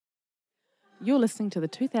You're listening to the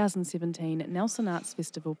 2017 Nelson Arts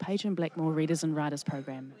Festival Page and Blackmore Readers and Writers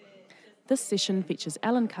Programme. This session features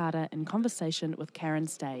Alan Carter in conversation with Karen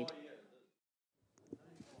Stade.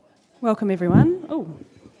 Welcome everyone.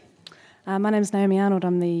 My name is Naomi Arnold.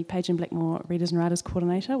 I'm the Page and Blackmore Readers and Writers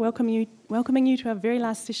Coordinator. Welcoming you to our very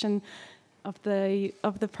last session of the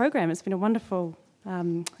programme. It's been a wonderful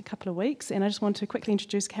couple of weeks, and I just want to quickly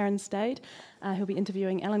introduce Karen Stade, who'll be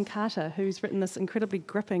interviewing Alan Carter, who's written this incredibly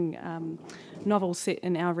gripping novel set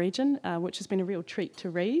in our region, which has been a real treat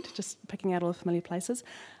to read, just picking out all the familiar places.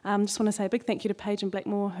 Just want to say a big thank you to Page and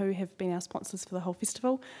Blackmore, who have been our sponsors for the whole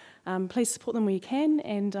festival. Please support them where you can,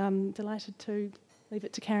 and I'm delighted to leave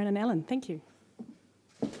it to Karen and Alan. Thank you.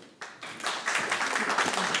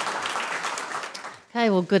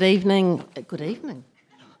 Okay, well, good evening.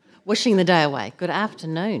 Wishing the day away. Good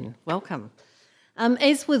afternoon. Welcome.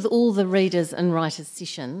 As with all the readers and writers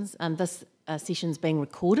sessions, this session's being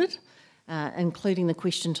recorded, including the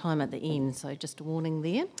question time at the end, so just a warning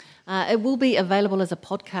there. It will be available as a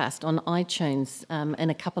podcast on iTunes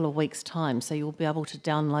in a couple of weeks' time, so you'll be able to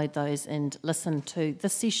download those and listen to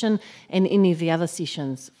this session and any of the other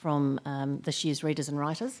sessions from this year's Readers and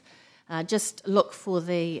Writers. Just look for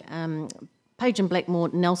the Page and Blackmore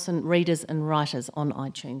Nelson Readers and Writers on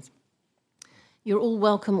iTunes. You're all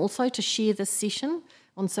welcome also to share this session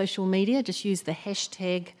on social media. Just use the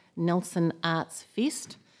hashtag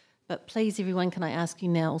NelsonArtsFest. But please, everyone, can I ask you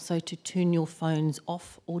now also to turn your phones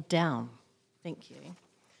off or down? Thank you.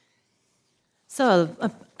 So,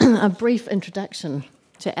 a brief introduction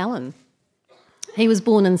to Alan. He was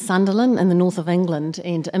born in Sunderland in the north of England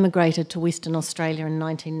and immigrated to Western Australia in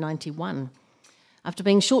 1991. After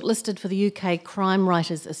being shortlisted for the UK Crime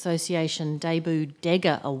Writers Association debut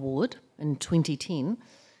Dagger Award in 2010,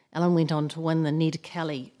 Alan went on to win the Ned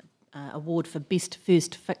Kelly Award for Best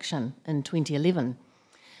First Fiction in 2011.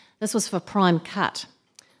 This was for Prime Cut,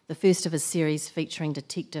 the first of his series featuring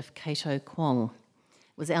Detective Cato Kwong.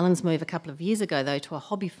 It was Alan's move a couple of years ago, though, to a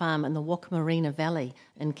hobby farm in the Wakamarina Valley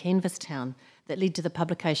in Canvastown that led to the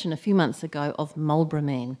publication a few months ago of Marlborough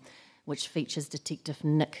Man, which features Detective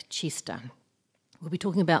Nick Chester. We'll be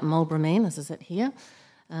talking about Marlborough Man, this is it here,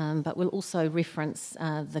 but we'll also reference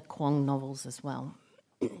the Kwong novels as well.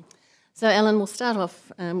 So, Alan, we'll start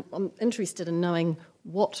off. I'm interested in knowing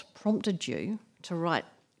what prompted you to write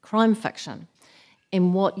crime fiction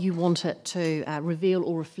and what you want it to reveal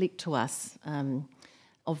or reflect to us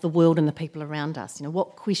of the world and the people around us. You know,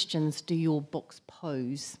 what questions do your books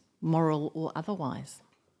pose, moral or otherwise?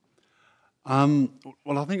 Well,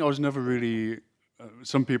 I think I was never really...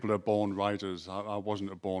 some people are born writers. I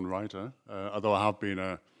wasn't a born writer, although I have been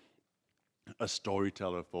a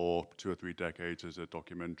storyteller for 2 or 3 decades as a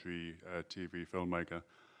documentary TV filmmaker.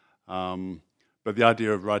 But the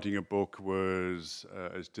idea of writing a book was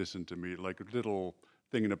as distant to me, like a little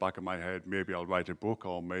thing in the back of my head. Maybe I'll write a book,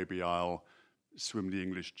 or maybe I'll swim the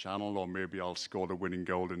English Channel, or maybe I'll score the winning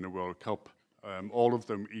goal in the World Cup. All of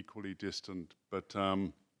them equally distant, but...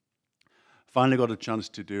 finally got a chance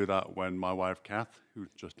to do that when my wife, Kath, who's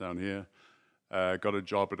just down here, got a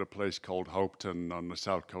job at a place called Hopeton on the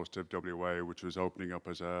south coast of WA, which was opening up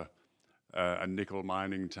as a nickel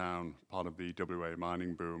mining town, part of the WA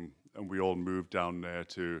mining boom. And we all moved down there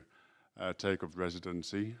to take up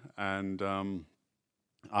residency. And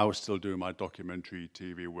I was still doing my documentary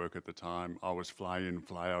TV work at the time. I was fly in,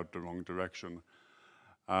 fly out the wrong direction.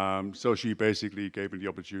 So she basically gave me the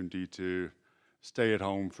opportunity to stay at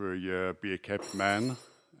home for a year, be a kept man,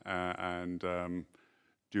 and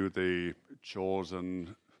do the chores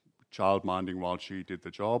and child minding while she did the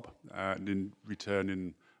job. And in return,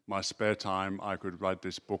 in my spare time, I could write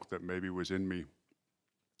this book that maybe was in me.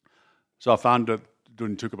 So I found that it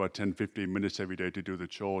only took about 10, 15 minutes every day to do the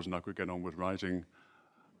chores, and I could get on with writing.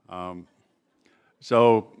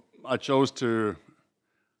 So I chose to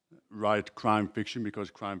write crime fiction because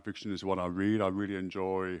crime fiction is what I read. I really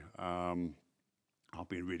enjoy... I've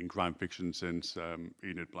been reading crime fiction since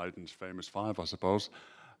Enid Blyton's famous 5, I suppose.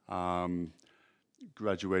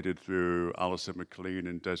 Graduated through Alistair MacLean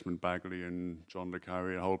and Desmond Bagley and John le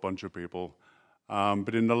Carré, a whole bunch of people.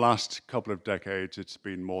 But in the last couple of decades, it's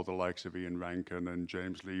been more the likes of Ian Rankin and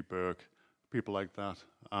James Lee Burke, people like that.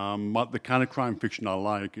 The kind of crime fiction I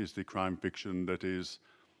like is the crime fiction that is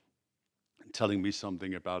telling me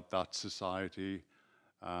something about that society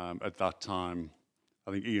at that time.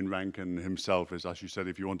 I think Ian Rankin himself is, as you said,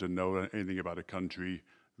 if you want to know anything about a country,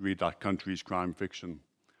 read that country's crime fiction.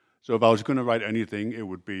 So if I was going to write anything, it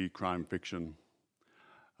would be crime fiction.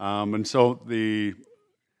 And so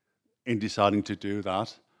in deciding to do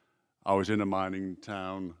that, I was in a mining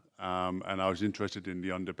town, and I was interested in the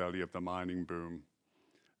underbelly of the mining boom.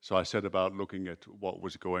 So I set about looking at what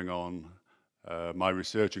was going on. My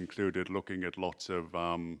research included looking at lots of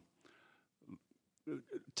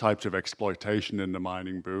types of exploitation in the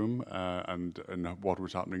mining boom and what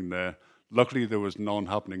was happening there. Luckily, there was none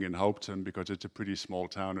happening in Hopeton because it's a pretty small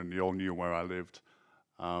town and they all knew where I lived.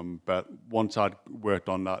 But once I'd worked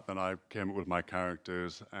on that, then I came up with my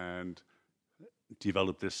characters and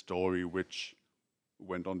developed this story, which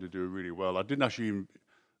went on to do really well. I didn't actually even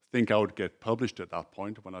think I would get published at that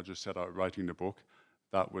point when I just set out writing the book.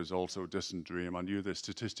 That was also a distant dream. I knew the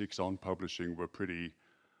statistics on publishing were pretty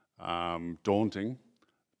daunting,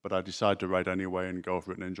 but I decided to write anyway and go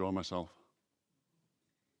for it and enjoy myself.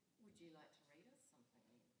 Would you like to read us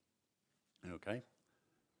something?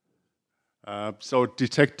 Okay. So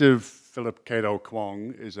Detective Philip Cato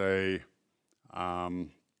Kwong is a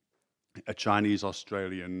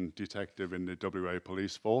Chinese-Australian detective in the WA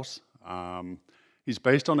police force. He's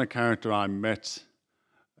based on a character I met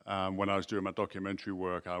when I was doing my documentary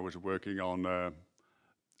work. I was working on a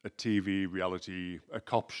TV reality, a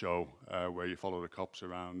cop show where you follow the cops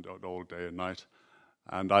around all day and night.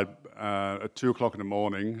 And at 2 o'clock in the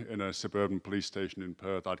morning in a suburban police station in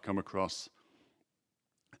Perth, I'd come across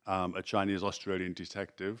a Chinese-Australian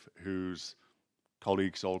detective whose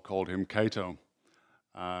colleagues all called him Cato,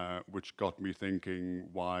 which got me thinking,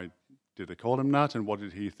 why did they call him that and what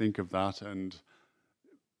did he think of that? And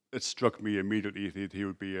it struck me immediately that he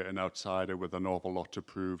would be an outsider with an awful lot to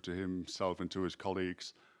prove to himself and to his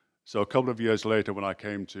colleagues. So a couple of years later, when I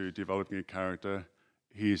came to developing a character,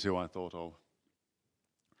 he's who I thought of.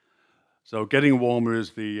 So Getting Warmer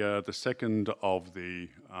is the second of the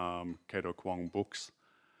Cato Kwong books.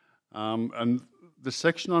 And the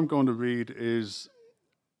section I'm going to read is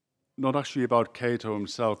not actually about Cato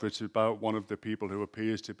himself, it's about one of the people who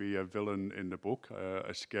appears to be a villain in the book,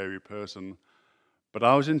 a scary person. But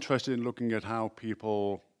I was interested in looking at how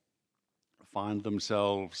people find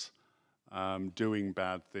themselves doing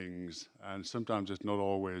bad things, and sometimes it's not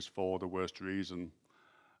always for the worst reason.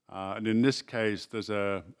 And in this case, there's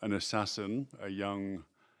an assassin, a young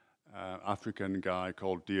African guy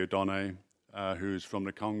called Dieudonné, who's from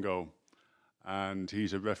the Congo. And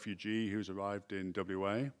he's a refugee who's arrived in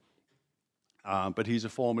WA. But he's a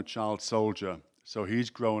former child soldier. So he's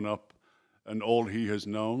grown up, and all he has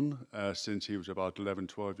known since he was about 11,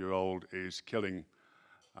 12-year-old is killing.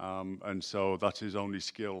 And so that's his only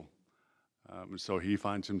skill. So he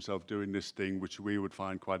finds himself doing this thing which we would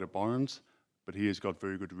find quite abhorrent, but he has got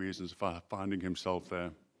very good reasons for finding himself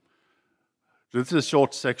there. So this is a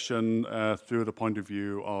short section through the point of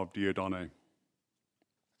view of Dieudonné.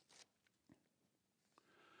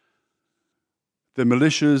 The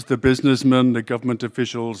militias, the businessmen, the government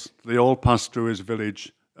officials, they all passed through his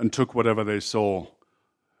village and took whatever they saw.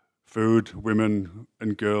 Food, women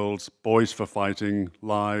and girls, boys for fighting,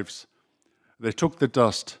 lives. They took the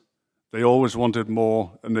dust. They always wanted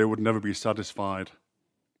more, and they would never be satisfied.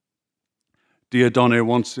 Dieudonné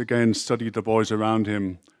once again studied the boys around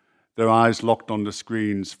him, their eyes locked on the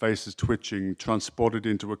screens, faces twitching, transported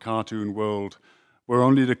into a cartoon world where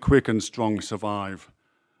only the quick and strong survive,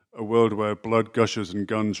 a world where blood gushes and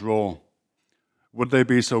guns roar. Would they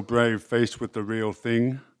be so brave faced with the real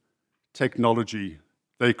thing? Technology.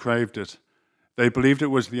 They craved it. They believed it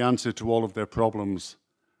was the answer to all of their problems.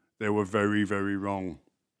 They were very, very wrong.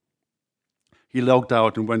 He logged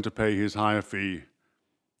out and went to pay his higher fee.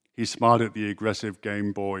 He smiled at the aggressive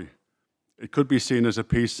Game Boy. It could be seen as a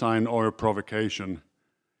peace sign or a provocation.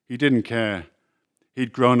 He didn't care.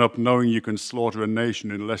 He'd grown up knowing you can slaughter a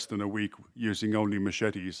nation in less than a week using only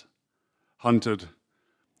machetes. Hunted.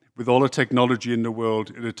 With all the technology in the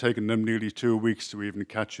world, it had taken them nearly 2 weeks to even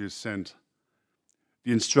catch his scent.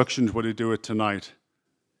 The instructions were to do it tonight.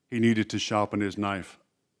 He needed to sharpen his knife.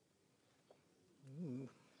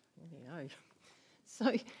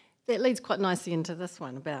 So that leads quite nicely into this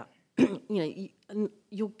one about,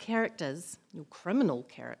 your characters, your criminal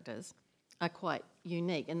characters, are quite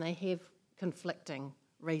unique and they have conflicting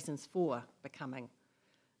reasons for becoming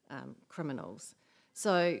criminals.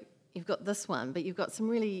 So you've got this one, but you've got some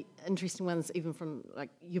really interesting ones even from like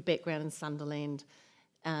your background in Sunderland.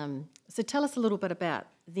 So tell us a little bit about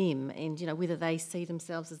them and whether they see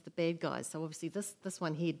themselves as the bad guys. So obviously this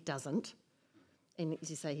one here doesn't, and as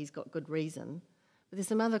you say, he's got good reason. But there's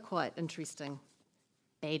some other quite interesting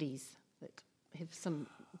baddies that have some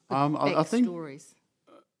backstories.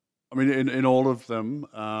 I mean, in all of them,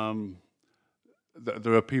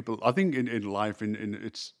 there are people. I think in life,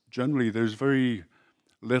 it's generally there's very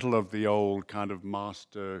little of the old kind of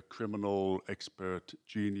master criminal expert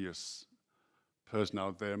genius person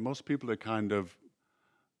out there. Most people are kind of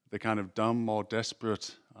dumb or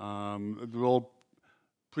desperate. They're all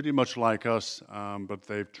pretty much like us, but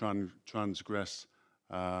they've transgressed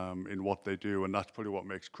in what they do, and that's probably what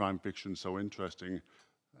makes crime fiction so interesting,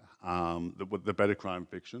 the better crime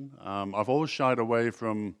fiction. I've always shied away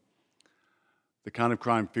from the kind of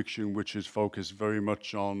crime fiction which is focused very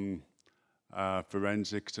much on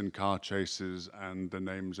forensics and car chases and the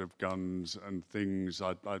names of guns and things.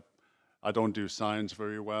 I don't do science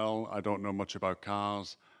very well. I don't know much about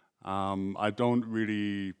cars. I don't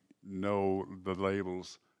really know the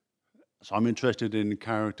labels. So I'm interested in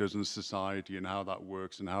characters and society and how that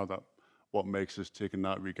works and what makes us tick in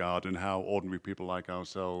that regard, and how ordinary people like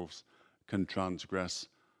ourselves can transgress.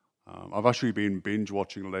 I've actually been binge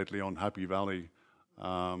watching lately on Happy Valley,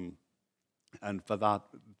 and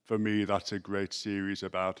for me, that's a great series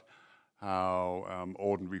about how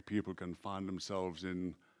ordinary people can find themselves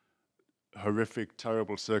in horrific,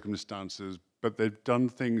 terrible circumstances, but they've done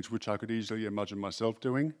things which I could easily imagine myself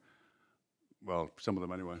doing. Well, some of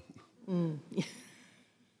them anyway.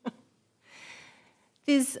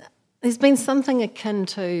 There's been something akin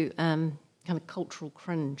to kind of cultural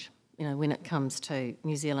cringe, when it comes to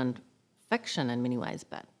New Zealand fiction in many ways,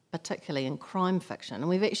 but particularly in crime fiction. And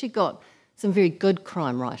we've actually got some very good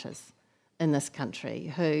crime writers in this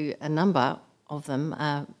country who, a number of them,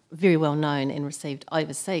 are very well known and received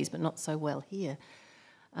overseas, but not so well here.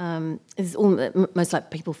 It's almost like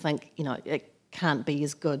people think, it can't be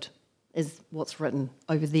as good as what's written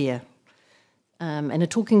over there. And a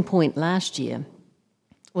talking point last year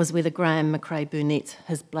was whether Graham McRae Burnett's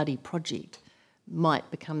His Bloody Project might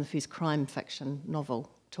become the first crime fiction novel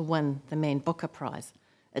to win the Man Booker Prize.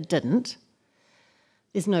 It didn't.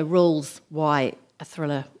 There's no rules why a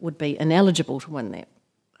thriller would be ineligible to win that.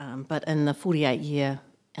 But in the 48-year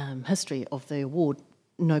history of the award,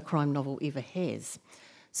 no crime novel ever has.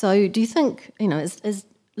 So do you think, is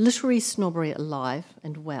literary snobbery alive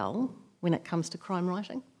and well when it comes to crime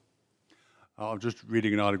writing? I'm just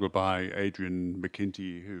reading an article by Adrian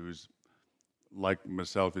McKinty, who's, like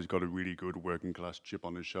myself, has got a really good working class chip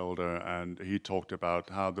on his shoulder, and he talked about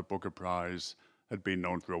how the Booker Prize had been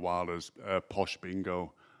known for a while as posh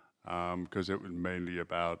bingo, because it was mainly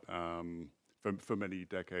about, for many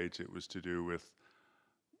decades, it was to do with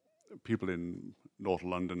people in North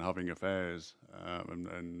London having affairs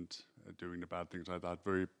and doing the bad things like that,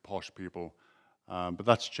 very posh people. But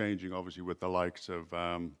that's changing, obviously, with the likes of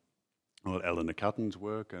Eleanor Catton's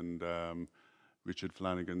work and Richard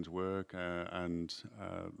Flanagan's work, and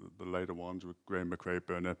the later ones with Graham McRae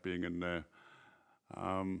Burnett being in there.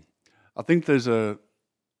 I think there's also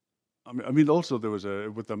there was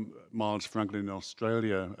with the Miles Franklin in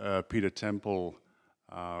Australia, Peter Temple,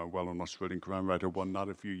 well-known Australian crime writer, won that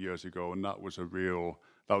a few years ago, and that was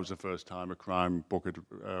the first time a crime book had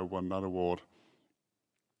won that award.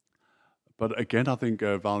 But again, I think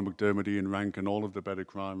Val McDermott, Ian Rankin, all of the better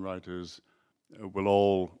crime writers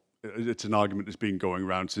it's an argument that's been going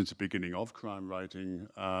around since the beginning of crime writing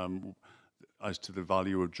as to the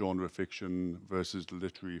value of genre fiction versus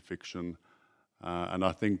literary fiction. And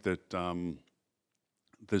I think that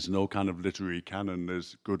there's no kind of literary canon.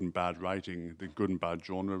 There's good and bad writing, there's good and bad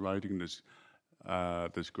genre writing, there's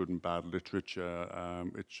good and bad literature.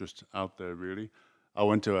 It's just out there, really. I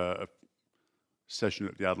went to a session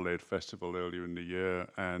at the Adelaide Festival earlier in the year,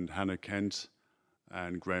 and Hannah Kent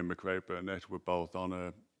and Graham McRae Burnett were both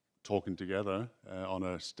talking together on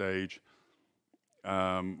a stage.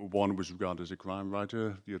 One was regarded as a crime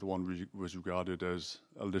writer, the other one was regarded as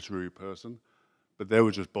a literary person, but they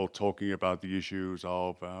were just both talking about the issues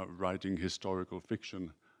of writing historical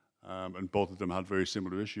fiction, and both of them had very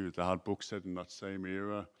similar issues. They had books set in that same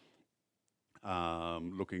era,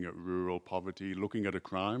 looking at rural poverty, looking at a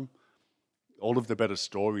crime. All of the better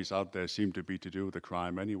stories out there seem to be to do with a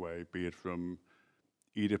crime anyway, be it from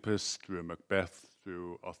Oedipus through Macbeth,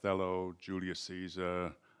 through Othello, Julius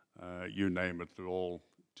Caesar, you name it. They're all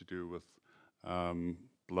to do with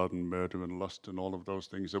blood and murder and lust and all of those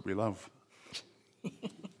things that we love.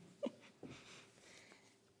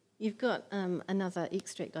 You've got another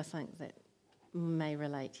extract, I think, that may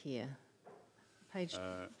relate here. Page. Which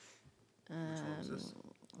one was this?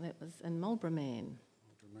 That was in Marlborough Man.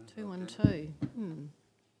 212.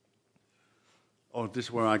 Oh, this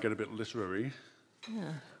is where I get a bit literary.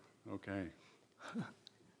 Yeah. Okay.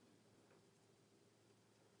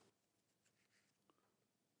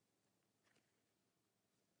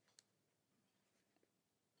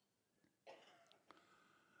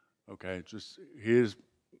 Okay, just here's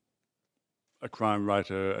a crime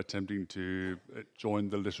writer attempting to join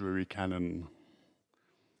the literary canon.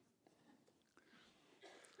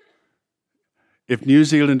 If New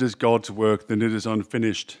Zealand is God's work, then it is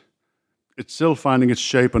unfinished. It's still finding its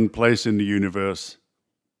shape and place in the universe.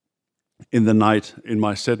 In the night, in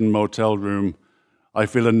my Seddon motel room, I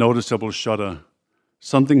feel a noticeable shudder.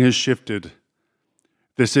 Something has shifted.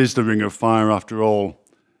 This is the Ring of Fire after all,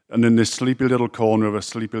 and in this sleepy little corner of a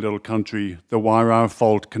sleepy little country, the Wairau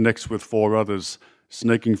Fault connects with 4 others,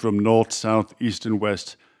 snaking from north, south, east and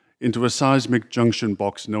west, into a seismic junction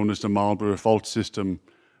box known as the Marlborough Fault System,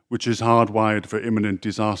 which is hardwired for imminent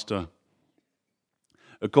disaster.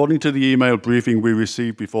 According to the email briefing we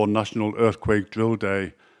received before National Earthquake Drill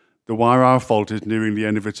Day, the Wairau Fault is nearing the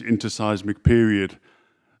end of its interseismic period,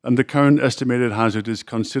 and the current estimated hazard is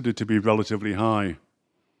considered to be relatively high.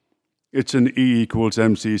 It's an E equals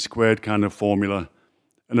MC squared kind of formula,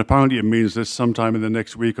 and apparently it means that sometime in the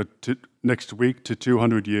next week to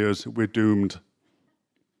 200 years, we're doomed.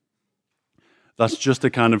 That's just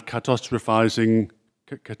the kind of catastrophizing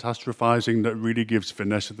that really gives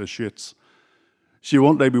Vanessa the shits. She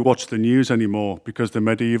won't let me watch the news anymore because the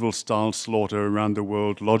medieval-style slaughter around the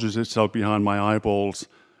world lodges itself behind my eyeballs,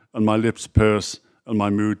 and my lips purse, and my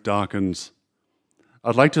mood darkens.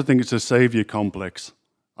 I'd like to think it's a saviour complex.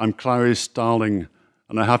 I'm Clarice Starling,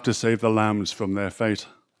 and I have to save the lambs from their fate.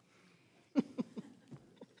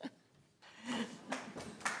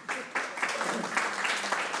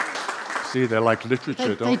 See, they like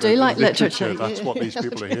literature, don't they? They do like literature. That's what these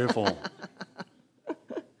people are here for.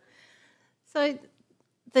 So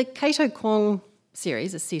the Cato Kwong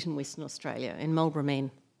series is set in Western Australia, in Marlborough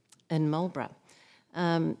Man, in Marlborough.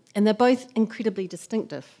 And they're both incredibly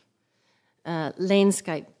distinctive.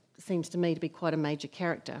 Landscape seems to me to be quite a major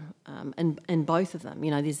character in both of them.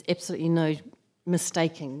 You know, there's absolutely no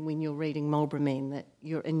mistaking when you're reading Marlborough Man that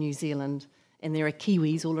you're in New Zealand and there are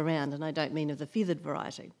Kiwis all around, and I don't mean of the feathered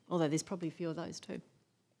variety, although there's probably a few of those too.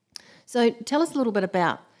 So tell us a little bit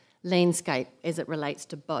about landscape as it relates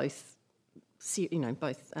to both, you know,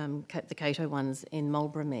 both the Cato ones and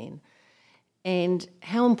Marlborough Man, and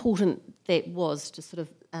how important that was to sort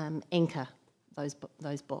of anchor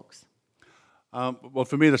those books. Well,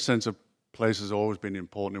 for me, the sense of place has always been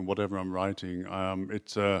important in whatever I'm writing.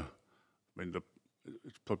 It's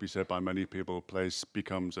probably said by many people, place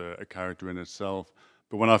becomes a character in itself.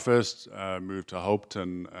 But when I first moved to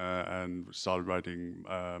Hopetoun and started writing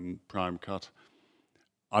Prime Cut,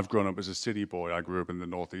 I've grown up as a city boy. I grew up in the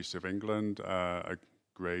northeast of England, a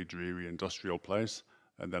grey, dreary industrial place.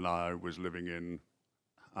 And then I was living in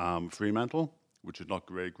Fremantle, which is not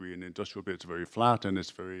grey, green industrial, but it's very flat and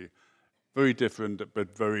it's very, very different,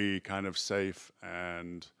 but very kind of safe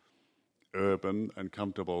and urban and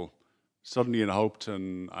comfortable. Suddenly in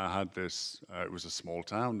Hopetoun, I had this, it was a small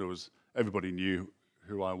town. Everybody knew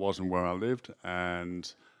who I was and where I lived.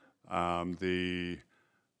 And the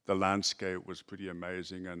landscape was pretty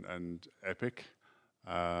amazing and epic.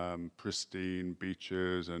 Pristine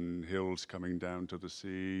beaches and hills coming down to the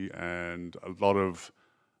sea and a lot of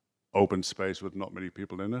open space with not many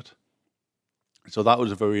people in it. So that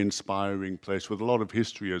was a very inspiring place with a lot of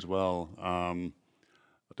history as well.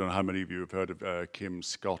 I don't know how many of you have heard of Kim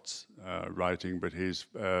Scott's writing, but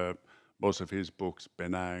most of his books,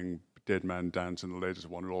 Benang, Dead Man Dance, and the latest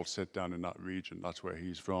one are all set down in that region. That's where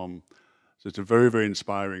he's from. So it's a very, very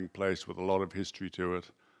inspiring place with a lot of history to it.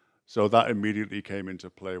 So that immediately came into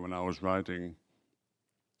play when I was writing.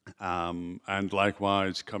 And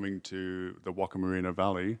likewise, coming to the Wakamarina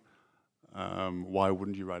Valley, why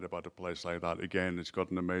wouldn't you write about a place like that? Again, it's got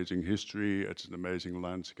an amazing history. It's an amazing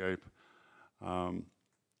landscape. When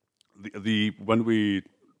we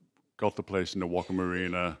got the place in the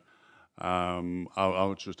Wakamarina, I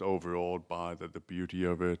was just overawed by the beauty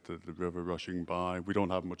of it, the river rushing by. We don't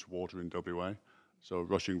have much water in WA, so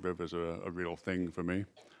rushing rivers are a real thing for me.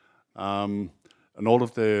 And all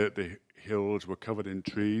of the hills were covered in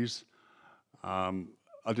trees. I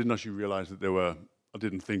didn't actually realize that I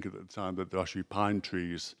didn't think at the time that they were actually pine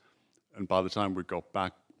trees. And by the time we got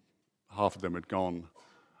back, half of them had gone.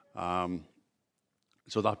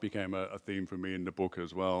 So that became a theme for me in the book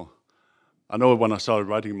as well. I know when I started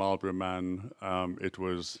writing Marlborough Man, I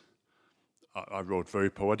wrote very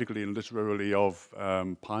poetically and literarily of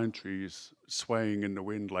pine trees swaying in the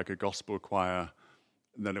wind like a gospel choir.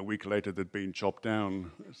 And then a week later, they'd been chopped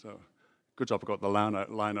down. So good job I got the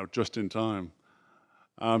line out just in time.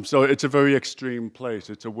 So it's a very extreme place.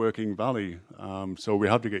 It's a working valley. So we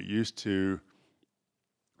have to get used to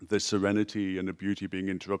the serenity and the beauty being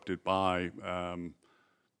interrupted by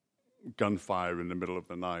gunfire in the middle of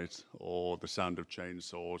the night or the sound of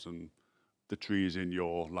chainsaws and the trees in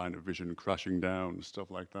your line of vision crashing down, stuff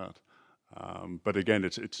like that. But again,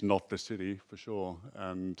 it's not the city for sure.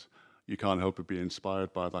 And you can't help but be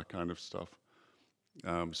inspired by that kind of stuff.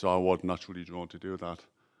 So I was naturally drawn to do that.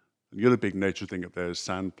 And the other big nature thing up there is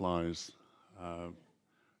sandflies.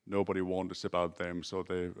 nobody warned us about them, so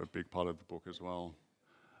they're a big part of the book as well.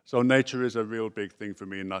 So nature is a real big thing for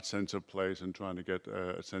me in that sense of place and trying to get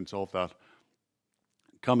a sense of that.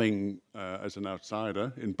 Coming as an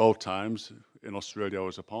outsider in both times, in Australia I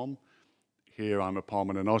was a Pom, here I'm a Pom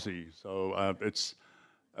and an Aussie. So it's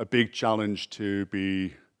a big challenge to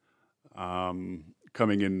be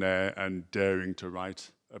coming in there and daring to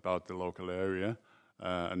write about the local area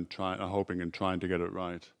and hoping and trying to get it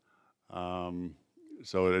right.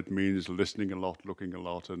 So it means listening a lot, looking a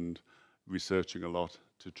lot, and researching a lot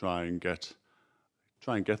to try and get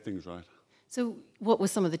things right. So what were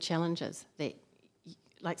some of the challenges that,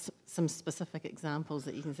 like some specific examples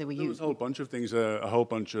that you can say were There was a whole bunch of things, a whole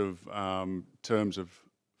bunch of terms of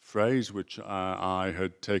phrase which I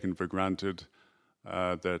had taken for granted,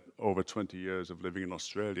 that over 20 years of living in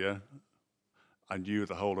Australia, I knew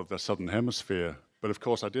the whole of the Southern Hemisphere, but of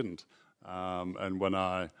course I didn't. And when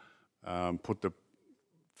I put the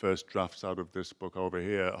first drafts out of this book over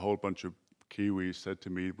here, a whole bunch of Kiwis said to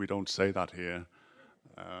me, "We don't say that here."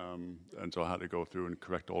 And so I had to go through and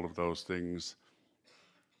correct all of those things.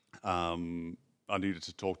 I needed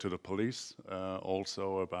to talk to the police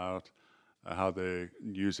also about how the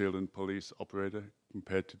New Zealand police operated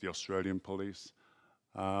compared to the Australian police,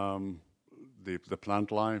 the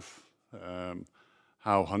plant life,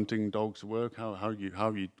 how hunting dogs work, how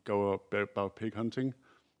you go about pig hunting.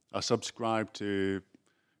 I subscribed to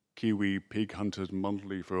Kiwi Pig Hunters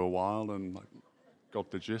Monthly for a while and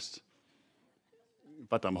got the gist.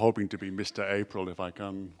 But I'm hoping to be Mr. April if I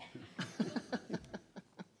can.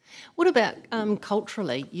 What about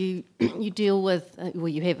culturally? You deal with,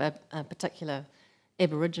 you have a particular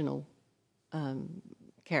Aboriginal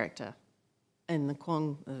character in the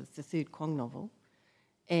Kwong, the third Kwong novel,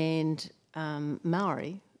 and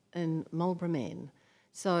Maori in Marlborough Man.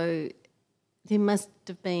 So there must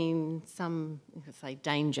have been some, say,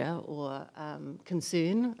 danger or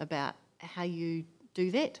concern about how you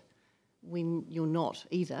do that when you're not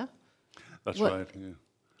either. That's right,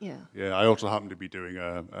 yeah. Yeah, I also happen to be doing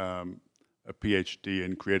a PhD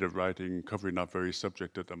in creative writing covering that very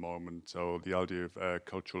subject at the moment. So the idea of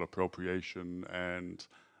cultural appropriation and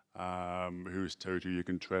whose territory you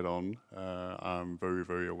can tread on, I'm very,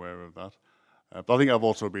 very aware of that. But I think I've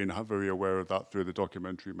also been very aware of that through the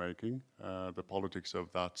documentary making, the politics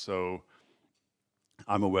of that. So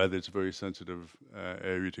I'm aware that it's a very sensitive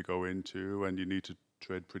area to go into, and you need to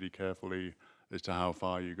tread pretty carefully as to how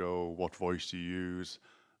far you go, what voice you use,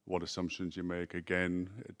 what assumptions you make. Again,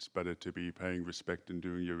 it's better to be paying respect and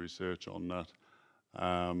doing your research on that.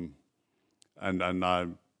 And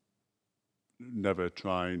I'm never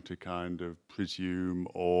trying to kind of presume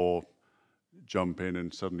or jump in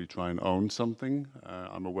and suddenly try and own something.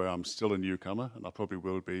 I'm aware I'm still a newcomer, and I probably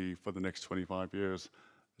will be for the next 25 years.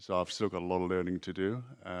 So I've still got a lot of learning to do,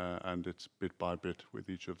 and it's bit by bit with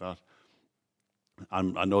each of that.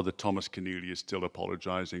 I know that Thomas Keneally is still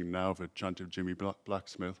apologising now for chant of Jimmy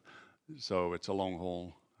Blacksmith, so it's a long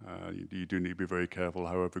haul. You do need to be very careful,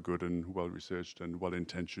 however good and well-researched and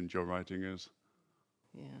well-intentioned your writing is.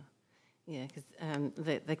 Yeah, because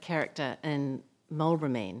the character in Marlborough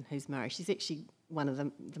Man, who's Maori, she's actually one of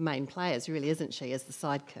the main players, really, isn't she, as the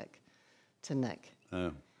sidekick to Nick?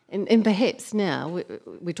 And perhaps now,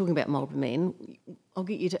 we're talking about Marlborough Man, I'll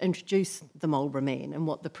get you to introduce the Marlborough Man and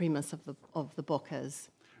what the premise of the book is.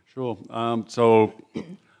 Sure.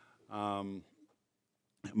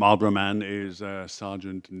 Marlborough Man is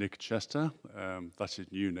Sergeant Nick Chester. That's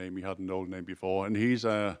his new name. He had an old name before. And he's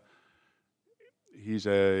a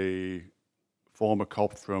former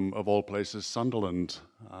cop from, of all places, Sunderland,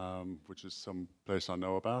 which is some place I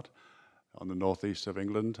know about, on the northeast of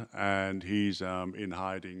England, and he's in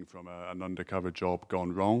hiding from an undercover job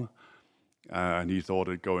gone wrong, and he thought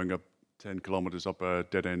that going up 10 kilometres up a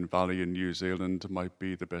dead-end valley in New Zealand might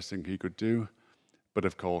be the best thing he could do, but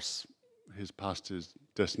of course his past is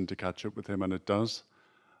destined to catch up with him, and it does.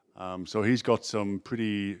 So he's got some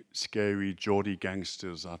pretty scary Geordie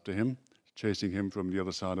gangsters after him, chasing him from the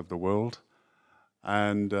other side of the world,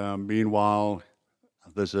 and meanwhile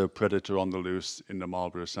there's a predator on the loose in the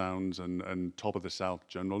Marlborough Sounds and top of the South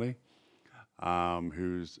generally,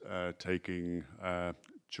 who's taking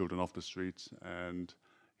children off the streets, and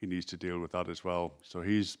he needs to deal with that as well. So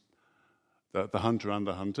he's the hunter and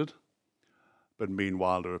the hunted. But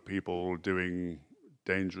meanwhile, there are people doing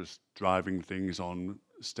dangerous driving things on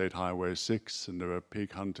State Highway 6, and there are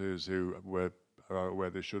pig hunters who are where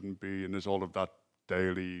they shouldn't be, and there's all of that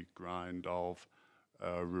daily grind of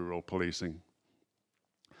rural policing.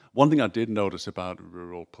 One thing I did notice about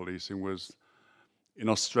rural policing was in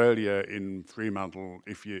Australia, in Fremantle,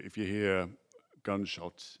 if you hear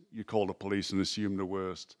gunshots, you call the police and assume the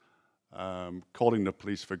worst. Calling the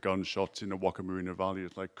police for gunshots in the Wakamarina Valley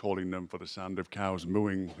is like calling them for the sound of cows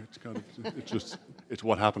mooing. It's kind of, it's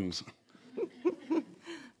what happens.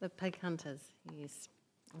 The pig hunters, yes.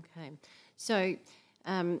 Okay. So,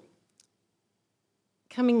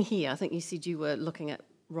 coming here, I think you said you were looking at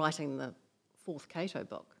writing the fourth Cato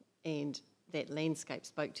book, and that landscape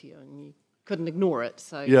spoke to you, and you couldn't ignore it.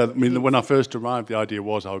 So yeah, I mean, when I first arrived, the idea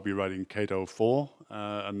was I would be writing Cato 4,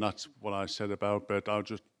 and that's what I said about. But I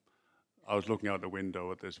was looking out the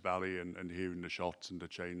window at this valley and hearing the shots and the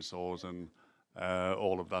chainsaws, and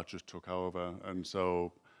all of that just took over. And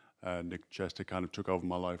so Nick Chester kind of took over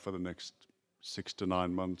my life for the next 6 to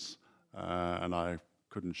 9 months, and I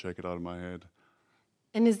couldn't shake it out of my head.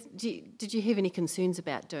 And did you have any concerns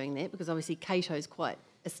about doing that? Because obviously Cato's quite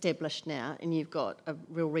established now, and you've got a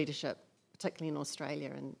real readership, particularly in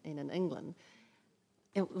Australia and in England.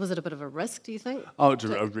 Was it a bit of a risk, do you think? Oh, it's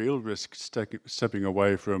a real risk stepping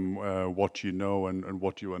away from what you know and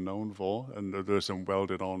what you are known for. And there's some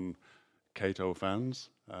welded-on Cato fans.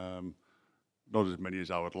 Not as many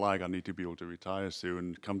as I would like. I need to be able to retire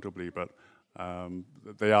soon comfortably, but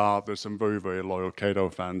there's some very, very loyal Cato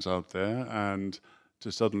fans out there, and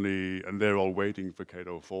they're all waiting for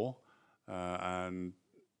Cato 4, and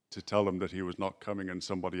to tell them that he was not coming and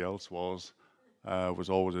somebody else was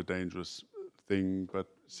always a dangerous thing, but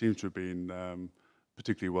seems to have been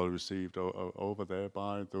particularly well received over there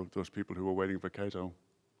by those people who were waiting for Cato.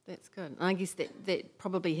 That's good. And I guess that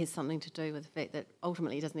probably has something to do with the fact that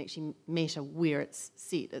ultimately it doesn't actually matter where it's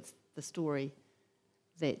set, it's the story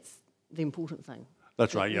that's the important thing.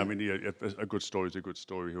 That's right, yeah. I mean, a good story is a good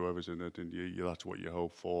story, whoever's in it, and that's what you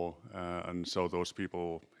hope for. And so those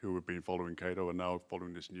people who have been following Cato are now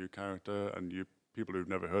following this new character, and people who've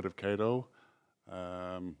never heard of Cato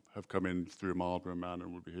have come in through Marlborough Man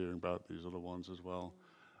and will be hearing about these other ones as well.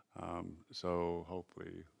 So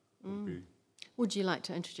hopefully it'll be... Would you like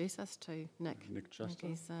to introduce us to Nick? Nick Chester.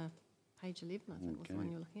 He's page 11, I think, was the one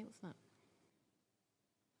you were looking at, wasn't it?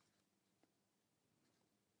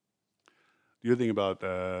 The other thing about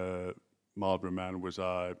Marlborough Man was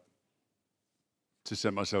to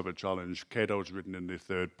set myself a challenge. Cato's written in the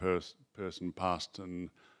third person past,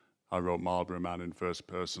 and I wrote Marlborough Man in first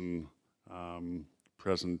person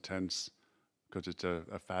present tense, because it's a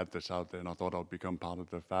fad that's out there, and I thought I'd become part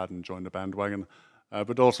of the fad and join the bandwagon.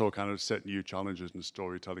 But also kind of set new challenges in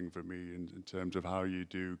storytelling for me in terms of how you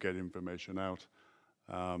do get information out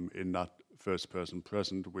in that first person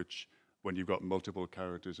present, which when you've got multiple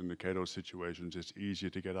characters in the Cato situations, it's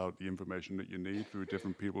easier to get out the information that you need through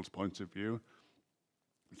different people's points of view.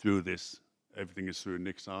 Through this, everything is through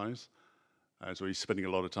Nick's eyes. So he's spending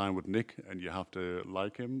a lot of time with Nick, and you have to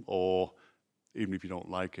like him, or even if you don't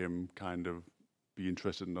like him, kind of be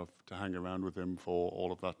interested enough to hang around with him for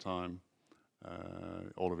all of that time,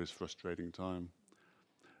 all of his frustrating time.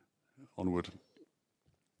 Onward.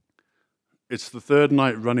 It's the third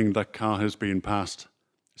night running that car has been passed.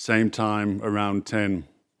 Same time, around 10.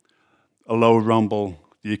 A low rumble,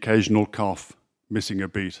 the occasional cough, missing a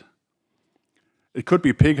beat. It could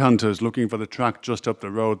be pig hunters looking for the track just up the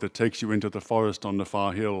road that takes you into the forest on the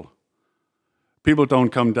far hill. People don't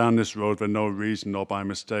come down this road for no reason or by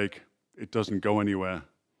mistake. It doesn't go anywhere.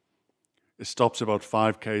 It stops about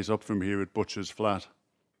 5 k's up from here at Butcher's Flat.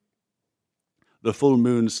 The full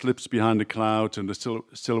moon slips behind the clouds, and the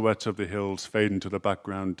silhouettes of the hills fade into the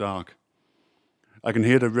background dark. I can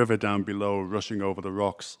hear the river down below rushing over the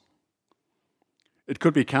rocks. It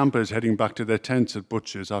could be campers heading back to their tents at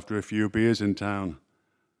Butcher's after a few beers in town,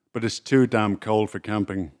 but it's too damn cold for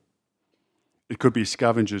camping. It could be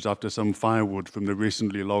scavengers after some firewood from the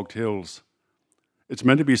recently logged hills. It's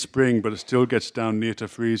meant to be spring, but it still gets down near to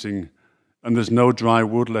freezing, and there's no dry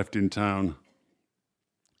wood left in town.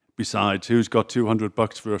 Besides, who's got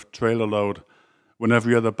 $200 for a trailer load when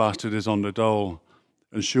every other bastard is on the dole?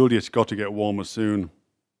 And surely it's got to get warmer soon.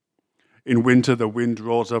 In winter, the wind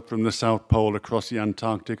roars up from the South Pole across the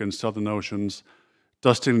Antarctic and Southern Oceans,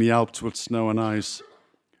 dusting the Alps with snow and ice,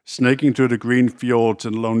 snaking through the green fjords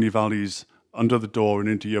and lonely valleys under the door and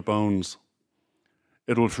into your bones.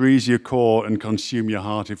 It'll freeze your core and consume your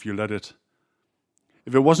heart if you let it.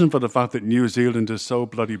 If it wasn't for the fact that New Zealand is so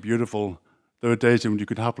bloody beautiful, there are days when you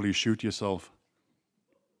could happily shoot yourself.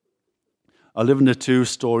 I live in a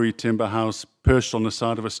 2-story timber house perched on the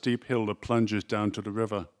side of a steep hill that plunges down to the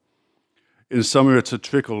river. In summer it's a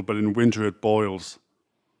trickle, but in winter it boils.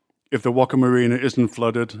 If the Wakamarina isn't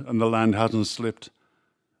flooded and the land hasn't slipped,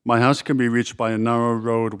 my house can be reached by a narrow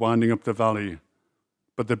road winding up the valley,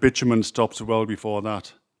 but the bitumen stops well before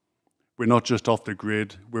that. We're not just off the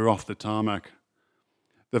grid, we're off the tarmac.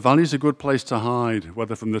 The valley's a good place to hide,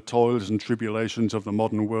 whether from the toils and tribulations of the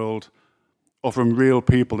modern world or from real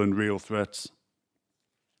people and real threats.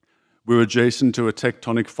 We're adjacent to a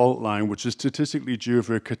tectonic fault line which is statistically due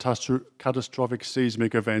for a catastrophic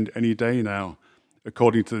seismic event any day now,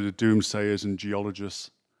 according to the doomsayers and geologists.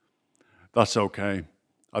 That's okay.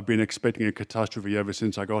 I've been expecting a catastrophe ever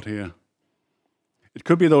since I got here. It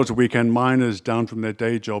could be those weekend miners down from their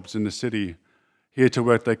day jobs in the city, here to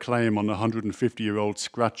work their claim on the 150-year-old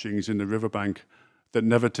scratchings in the riverbank that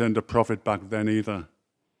never turned a profit back then either.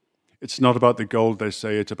 It's not about the gold, they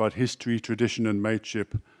say, it's about history, tradition and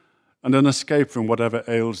mateship, and an escape from whatever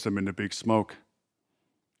ails them in the big smoke.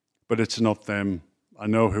 But it's not them. I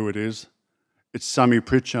know who it is. It's Sammy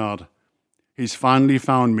Pritchard. He's finally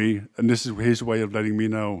found me, and this is his way of letting me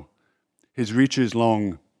know. His reach is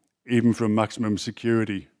long, even from maximum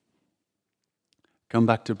security. Come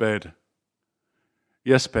back to bed.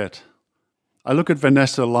 Yes, pet. I look at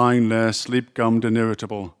Vanessa lying there, sleep-gummed and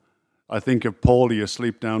irritable. I think of Paulie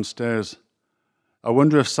asleep downstairs. I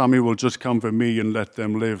wonder if Sammy will just come for me and let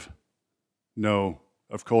them live. No,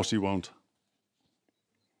 of course he won't.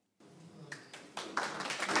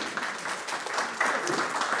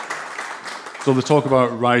 So the talk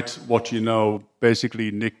about write what you know, basically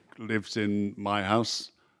Nick lives in my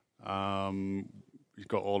house. He's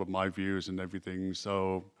got all of my views and everything.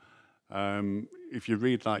 So if you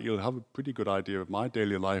read that, you'll have a pretty good idea of my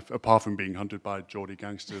daily life, apart from being hunted by Geordie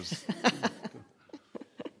gangsters.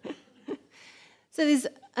 So there's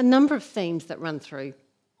a number of themes that run through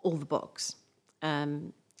all the books,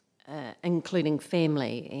 including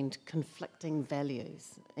family and conflicting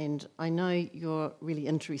values. And I know you're really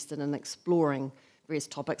interested in exploring various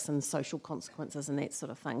topics and social consequences and that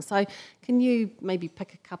sort of thing. So can you maybe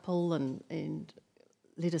pick a couple and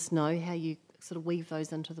let us know how you sort of weave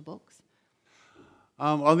those into the books?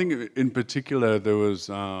 I think in particular there was,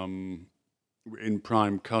 in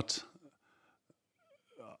Prime Cut,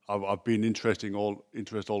 I've been interested all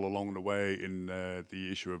along the way in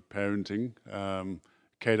the issue of parenting.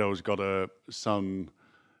 Cato's got a son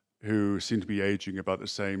who seemed to be aging about the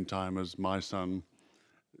same time as my son.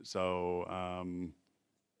 So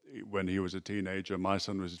when he was a teenager, my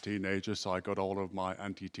son was a teenager, so I got all of my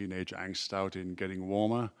anti-teenage angst out in Getting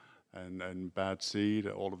Warmer and Bad Seed,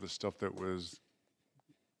 all of the stuff that was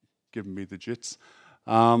giving me the jits.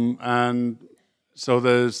 And so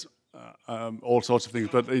there's all sorts of things,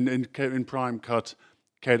 but in Prime Cut,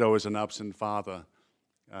 Cato is an absent father.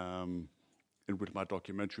 With my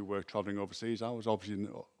documentary work traveling overseas, I was obviously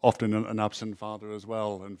often an absent father as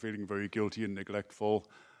well, and feeling very guilty and neglectful.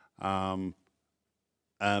 But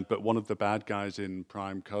one of the bad guys in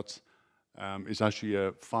Prime Cut is actually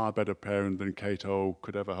a far better parent than Cato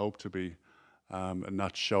could ever hope to be, and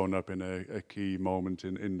that's shown up in a key moment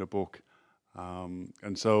in the book.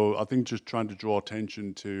 And so I think just trying to draw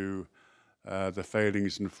attention to the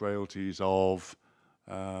failings and frailties of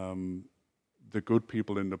the good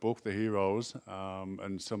people in the book, the heroes,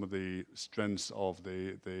 and some of the strengths of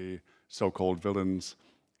the so-called villains,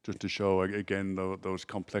 just to show again those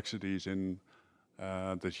complexities in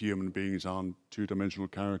that human beings aren't two-dimensional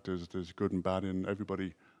characters. There's good and bad in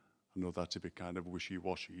everybody. I know that's a bit kind of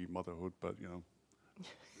wishy-washy motherhood, but you know,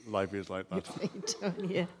 life is like that.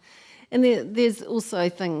 Yeah, and there's also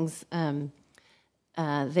things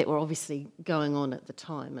that were obviously going on at the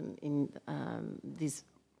time, and there's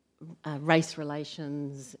race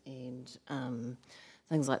relations and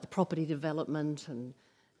things like the property development, and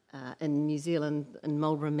in New Zealand, in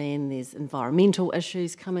Marlborough Man, there's environmental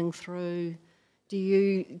issues coming through. Do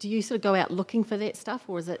you sort of go out looking for that stuff,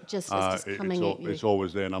 or is it just coming at you? It's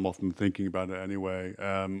always there, and I'm often thinking about it anyway.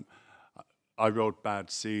 I wrote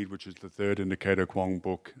Bad Seed, which is the third in the Cato Kwong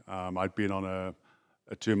book. I'd been on a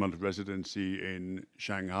 2-month residency in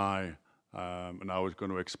Shanghai, and I was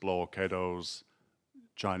going to explore Cato's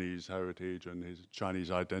Chinese heritage and his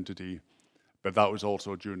Chinese identity. But that was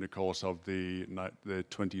also during the course of the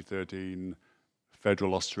 2013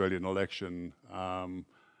 federal Australian election,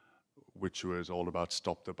 which was all about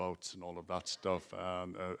stop the boats and all of that stuff,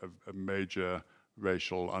 a major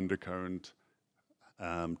racial undercurrent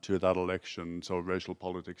to that election. So racial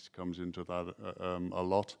politics comes into that a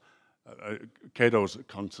lot. Cato's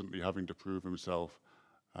constantly having to prove himself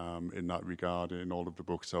in that regard in all of the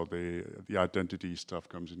books, so the identity stuff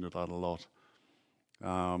comes into that a lot.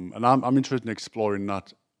 And I'm interested in exploring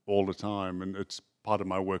that all the time, and it's part of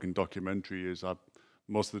my work in documentary. Is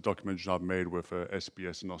most of the documentaries I've made were for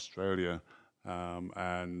SBS in Australia,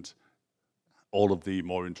 and all of the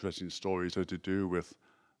more interesting stories are to do with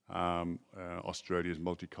Australia's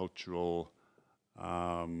multicultural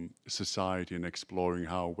society and exploring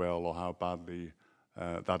how well or how badly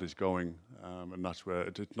that is going. And that's where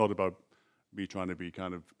it's not about me trying to be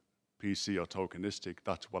kind of PC or tokenistic.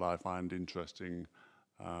 That's what I find interesting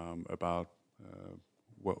about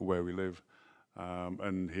where we live.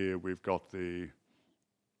 And here we've got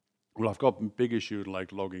I've got big issues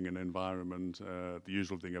like logging and environment, the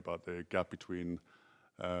usual thing about the gap between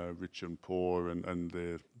rich and poor, and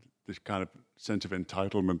this kind of sense of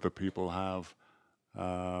entitlement that people have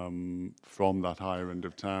from that higher end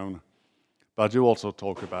of town. But I do also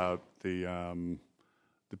talk about the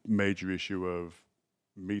major issue of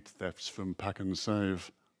meat thefts from pack and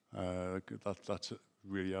save. That's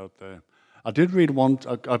really out there. I did read one.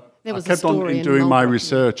 I kept on in doing my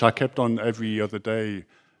research. I kept on every other day.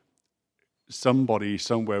 Somebody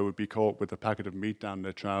somewhere would be caught with a packet of meat down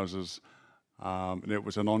their trousers, and it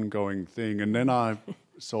was an ongoing thing. And then I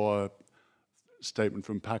saw a statement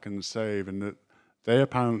from Pack and Save, and that they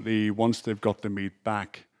apparently, once they've got the meat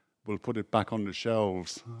back, will put it back on the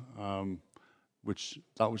shelves, which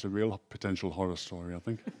that was a real potential horror story, I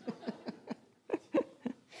think.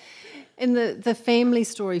 And the family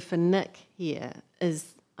story for Nick here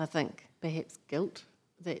is, I think, perhaps guilt,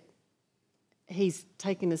 that he's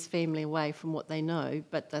taken his family away from what they know,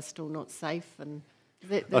 but they're still not safe, and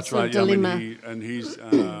that's right. Dilemma. Yeah, I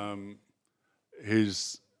mean,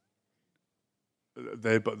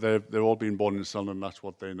 they're all been born in Sunderland. That's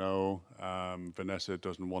what they know. Vanessa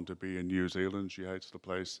doesn't want to be in New Zealand. She hates the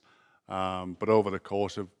place. But over the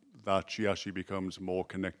course of that, she actually becomes more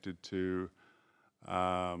connected to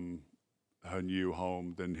her new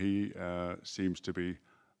home than he seems to be.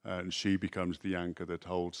 And she becomes the anchor that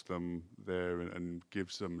holds them there and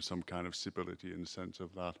gives them some kind of stability in the sense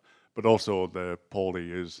of that. But also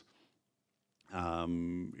Paulie is,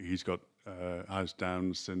 has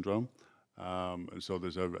Down syndrome. And so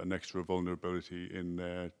there's an extra vulnerability in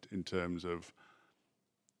there in terms of,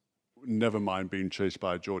 never mind being chased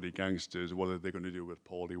by Geordie gangsters, what are they going to do with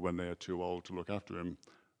Paulie when they are too old to look after him?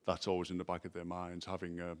 That's always in the back of their minds,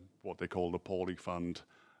 having what they call the Paulie Fund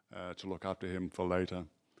to look after him for later.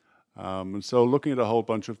 And so looking at a whole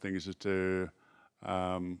bunch of things as to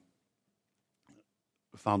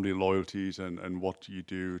family loyalties and what you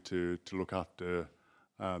do to look after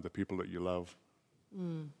the people that you love.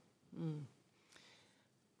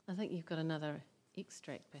 I think you've got another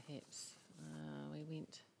extract, perhaps. We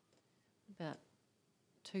went about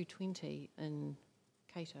 2:20 in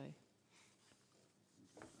Cato.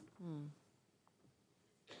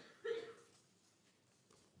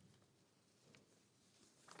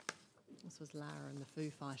 This was Lara and the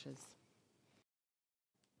Foo Fighters.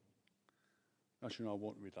 Actually, no, I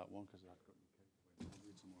won't read that one because I've got. I'll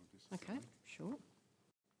read some more of this. Okay, sure.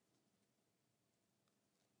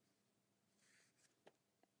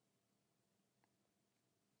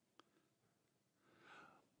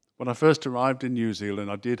 When I first arrived in New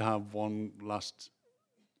Zealand, I did have one last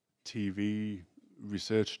TV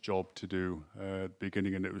research job to do at the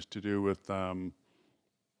beginning, and it was to do with, I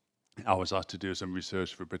was asked to do some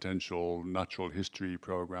research for a potential natural history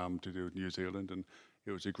program to do with New Zealand, and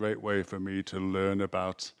it was a great way for me to learn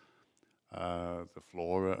about the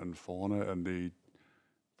flora and fauna and the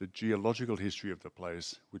geological history of the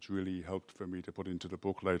place, which really helped for me to put into the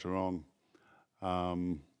book later on.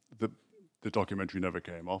 The documentary never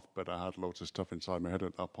came off, but I had lots of stuff inside my head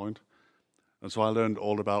at that point. And so I learned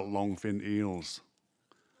all about longfin eels.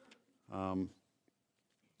 And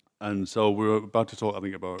so we were about to talk, I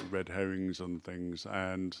think, about red herrings and things.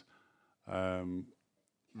 And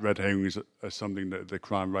red herrings are something that the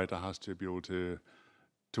crime writer has to be able to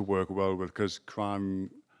work well with, because crime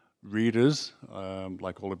readers,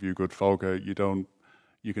 like all of you good folk,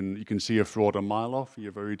 you can see a fraud a mile off.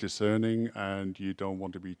 You're very discerning, and you don't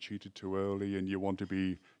want to be cheated too early, and you want to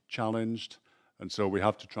be challenged. And so we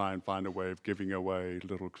have to try and find a way of giving away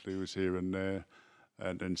little clues here and there,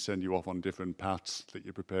 and then send you off on different paths that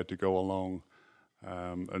you're prepared to go along.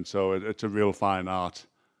 And so it's a real fine art,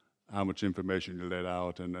 how much information you let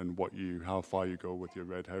out and how far you go with your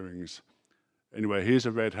red herrings. Anyway, here's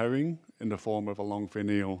a red herring in the form of a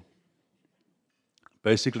longfin eel.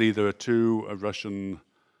 Basically, there are two Russian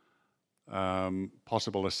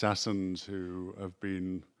possible assassins who have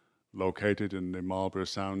been located in the Marlborough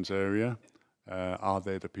Sounds area. Are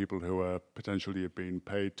they the people who are potentially being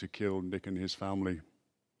paid to kill Nick and his family?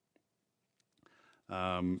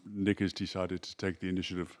 Nick has decided to take the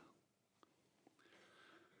initiative.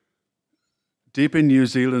 Deep in New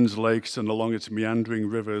Zealand's lakes and along its meandering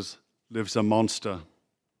rivers lives a monster.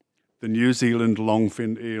 The New Zealand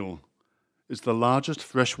longfin eel is the largest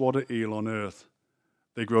freshwater eel on Earth.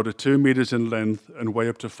 They grow to 2 meters in length and weigh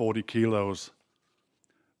up to 40 kilos.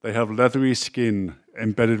 They have leathery skin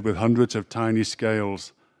embedded with hundreds of tiny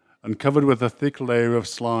scales and covered with a thick layer of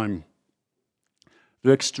slime.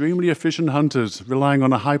 They're extremely efficient hunters, relying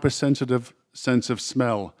on a hypersensitive sense of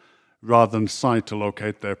smell rather than sight to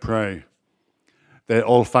locate their prey. Their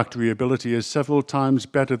olfactory ability is several times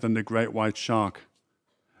better than the great white shark.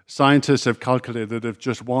 Scientists have calculated that if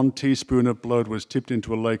just 1 teaspoon of blood was tipped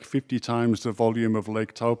into a lake 50 times the volume of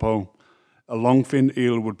Lake Taupo, a longfin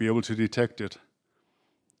eel would be able to detect it.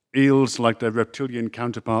 Eels, like their reptilian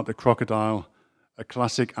counterpart, the crocodile, are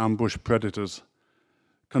classic ambush predators,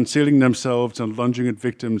 concealing themselves and lunging at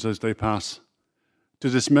victims as they pass. To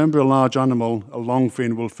dismember a large animal, a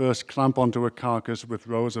longfin will first clamp onto a carcass with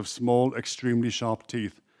rows of small, extremely sharp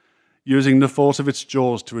teeth, using the force of its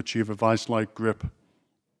jaws to achieve a vice-like grip.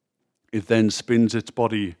 It then spins its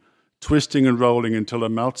body, twisting and rolling until a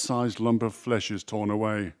mouth-sized lump of flesh is torn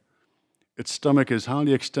away. Its stomach is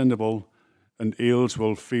highly extendable, and eels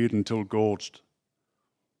will feed until gorged.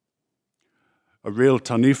 A real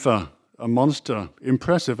tanifa, a monster.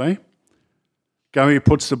 Impressive, eh? Gary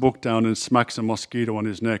puts the book down and smacks a mosquito on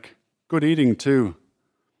his neck. Good eating, too.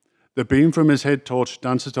 The beam from his head torch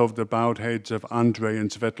dances over the bowed heads of Andrei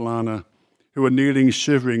and Svetlana, who are kneeling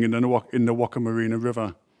shivering in the Wakamarina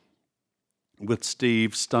River, with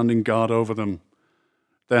Steve standing guard over them.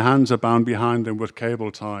 Their hands are bound behind them with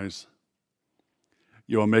cable ties.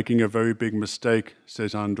 You are making a very big mistake,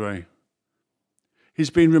 says Andrei. He's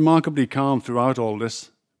been remarkably calm throughout all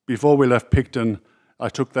this. Before we left Picton, I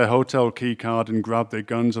took their hotel key card and grabbed their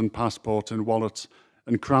guns and passports and wallets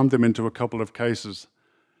and crammed them into a couple of cases.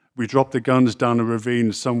 We dropped the guns down a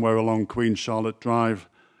ravine somewhere along Queen Charlotte Drive,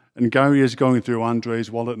 and Gary is going through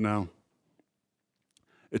Andrei's wallet now.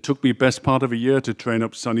 It took me best part of a year to train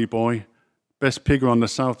up Sonny Boy. Best pigger on the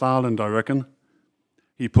South Island, I reckon.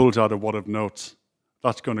 He pulls out a wad of notes.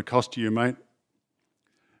 That's going to cost you, mate.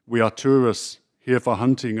 We are tourists, here for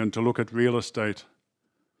hunting and to look at real estate.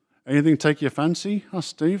 Anything take your fancy? Asked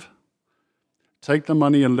Steve. Take the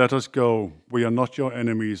money and let us go. We are not your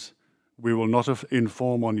enemies. We will not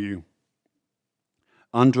inform on you.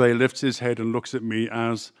 Andrei lifts his head and looks at me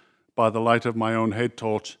as, by the light of my own head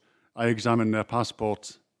torch, I examine their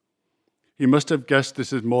passports. He must have guessed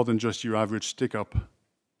this is more than just your average stick-up.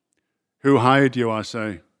 Who hired you, I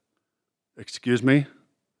say. Excuse me?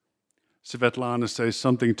 Svetlana says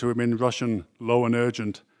something to him in Russian, low and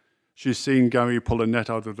urgent. She's seen Gary pull a net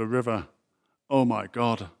out of the river. Oh my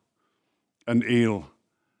God. An eel.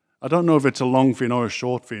 I don't know if it's a longfin or a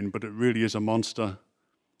shortfin, but it really is a monster.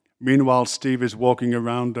 Meanwhile, Steve is walking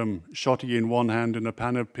around them, shotty in one hand and a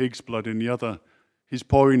pan of pig's blood in the other. He's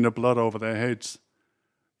pouring the blood over their heads.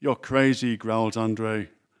 You're crazy, growls Andrei.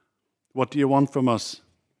 What do you want from us?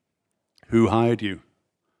 Who hired you?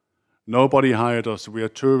 Nobody hired us. We are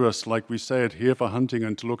tourists, like we said, here for hunting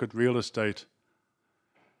and to look at real estate.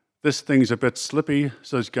 This thing's a bit slippy,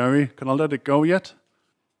 says Gary. Can I let it go yet?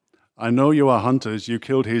 I know you are hunters. You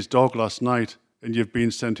killed his dog last night, and you've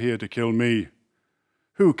been sent here to kill me.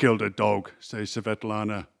 Who killed a dog? Says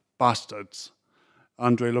Svetlana. Bastards.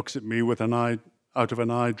 Andrei looks at me with an eye out of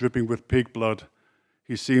an eye dripping with pig blood.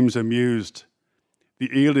 He seems amused. The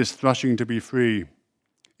eel is thrashing to be free.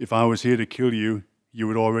 If I was here to kill you, you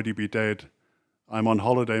would already be dead. I'm on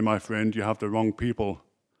holiday, my friend. You have the wrong people.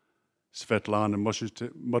 Svetlana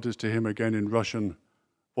mutters to him again in Russian.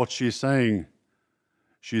 What's she saying?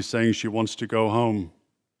 She's saying she wants to go home.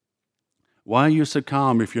 Why are you so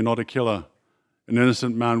calm if you're not a killer? An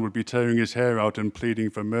innocent man would be tearing his hair out and pleading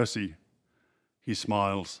for mercy. He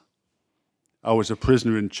smiles. I was a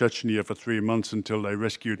prisoner in Chechnya for 3 months until they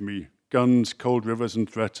rescued me. Guns, cold rivers, and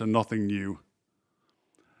threats are nothing new.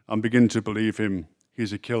 I'm beginning to believe him.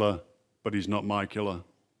 He's a killer, but he's not my killer.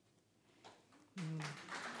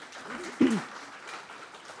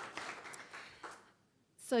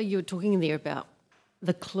 So you were talking there about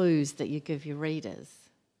the clues that you give your readers.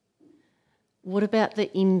 What about the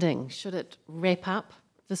ending? Should it wrap up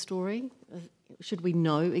the story? Should we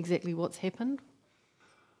know exactly what's happened?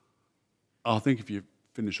 I think if you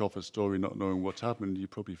finish off a story not knowing what's happened, you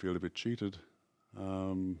probably feel a bit cheated.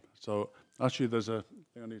 So actually there's a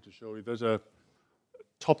thing I need to show you. There's a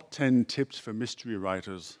top 10 tips for mystery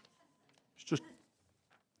writers. Just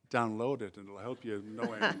download it and it'll help you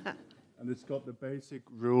know it. And it's got the basic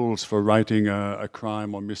rules for writing a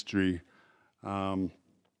crime or mystery. And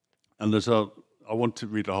I want to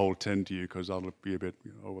read the whole 10 to you because that'll be a bit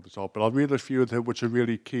over the top. But I'll read a few which are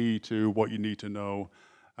really key to what you need to know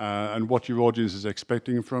and what your audience is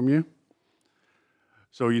expecting from you.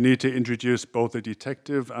 So you need to introduce both the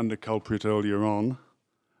detective and the culprit earlier on,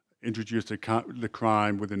 introduce the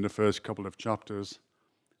crime within the first couple of chapters,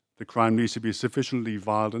 The crime needs to be sufficiently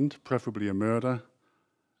violent, preferably a murder,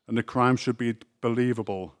 and the crime should be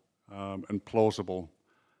believable and plausible.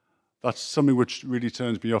 That's something which really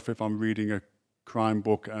turns me off if I'm reading a crime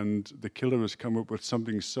book and the killer has come up with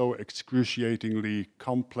something so excruciatingly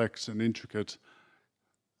complex and intricate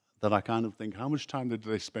that I kind of think, how much time did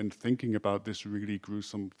they spend thinking about this really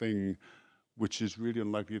gruesome thing, which is really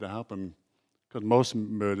unlikely to happen? Because most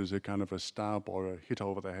murders are kind of a stab or a hit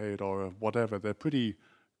over the head or a whatever. They're pretty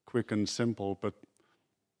quick and simple, but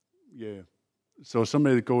yeah. So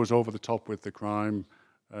somebody that goes over the top with the crime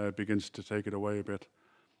begins to take it away a bit.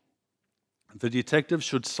 The detective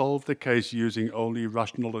should solve the case using only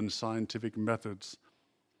rational and scientific methods.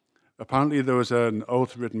 Apparently there was an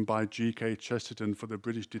oath written by G.K. Chesterton for the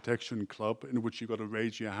British Detection Club in which you've got to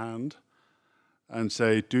raise your hand and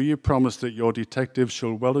say, do you promise that your detectives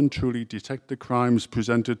shall well and truly detect the crimes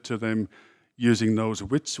presented to them using those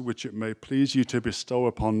wits which it may please you to bestow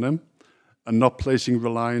upon them, and not placing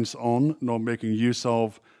reliance on nor making use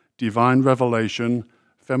of divine revelation,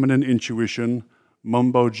 feminine intuition,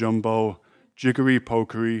 mumbo-jumbo,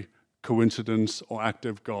 jiggery-pokery, coincidence, or act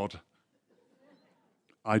of God?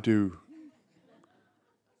 I do.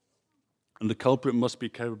 And the culprit must be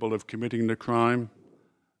capable of committing the crime.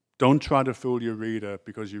 Don't try to fool your reader,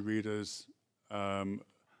 because your readers,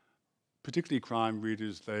 particularly crime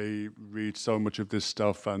readers, they read so much of this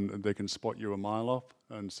stuff and they can spot you a mile off,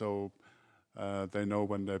 and so they know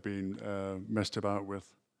when they're being messed about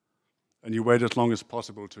with. And you wait as long as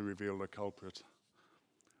possible to reveal the culprit.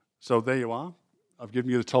 So there you are. I've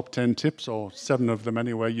given you the top 10 tips, or 7 of them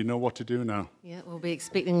anyway. You know what to do now. Yeah, we'll be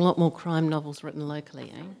expecting a lot more crime novels written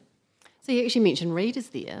locally, eh? So you actually mentioned readers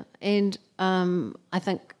there, and I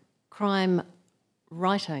think crime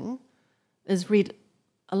writing is read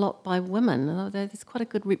a lot by women. There's quite a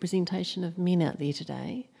good representation of men out there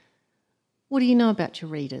today. What do you know about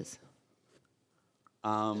your readers?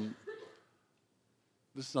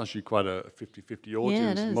 This is actually quite a 50-50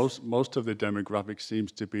 audience. Yeah, it is. Most of the demographic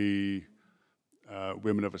seems to be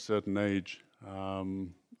women of a certain age,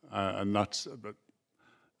 and that's. But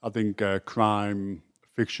I think crime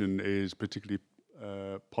fiction is particularly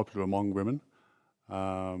popular among women.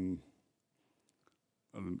 And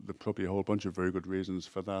there are probably a whole bunch of very good reasons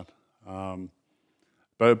for that.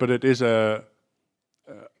 But it is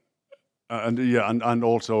and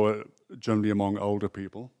also generally among older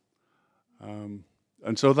people.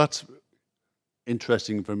 And so that's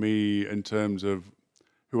interesting for me in terms of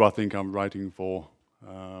who I think I'm writing for,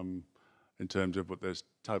 in terms of what this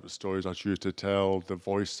type of stories I choose to tell, the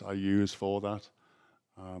voice I use for that,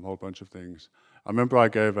 a whole bunch of things. I remember I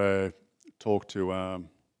gave a talk to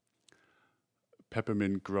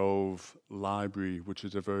Peppermint Grove Library, which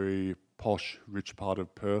is a very posh, rich part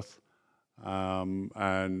of Perth, and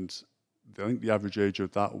I think the average age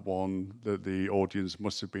of that one, the audience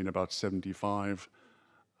must have been about 75.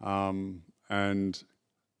 And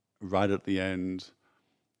right at the end,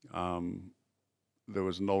 there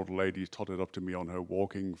was an old lady totted up to me on her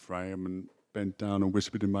walking frame and bent down and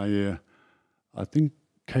whispered in my ear, "I think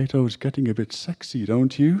Cato's getting a bit sexy,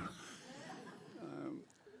 don't you?"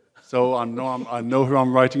 So I know who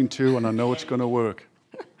I'm writing to, and I know it's going to work.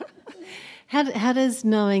 How does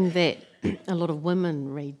knowing that a lot of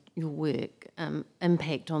women read your work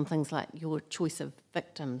impact on things like your choice of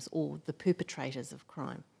victims or the perpetrators of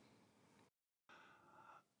crime?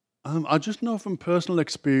 I just know from personal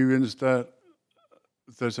experience that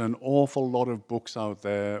there's an awful lot of books out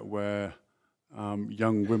there where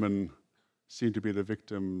young women seem to be the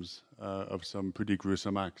victims of some pretty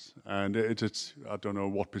gruesome acts. And it's I don't know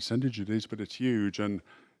what percentage it is, but it's huge. And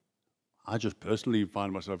I just personally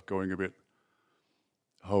find myself going a bit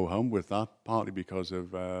ho-hum with that, partly because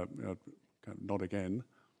of not again.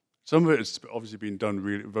 Some of it's obviously been done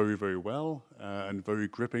really very, very well and very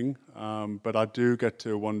gripping, but I do get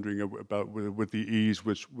to wondering about with the ease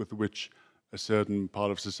with which a certain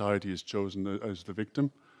part of society is chosen as the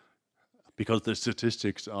victim, because the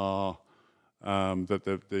statistics are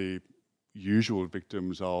that the usual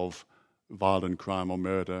victims of violent crime or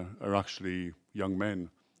murder are actually young men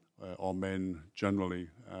or men generally.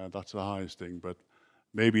 That's the highest thing, but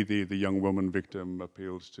maybe the young woman victim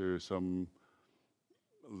appeals to some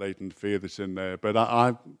latent fear that's in there. But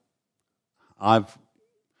I'm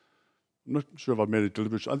not sure if I've made a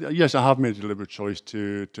deliberate choice. Yes, I have made a deliberate choice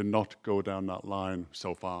to not go down that line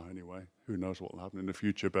so far anyway. Who knows what will happen in the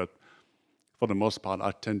future, but for the most part,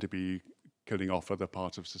 I tend to be killing off other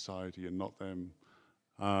parts of society and not them.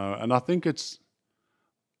 And I think it's,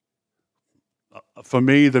 for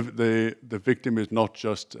me, the victim is not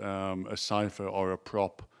just a cipher or a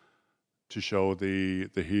prop to show the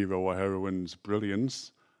hero or heroine's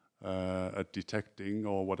brilliance. at detecting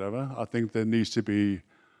or whatever. I think there needs to be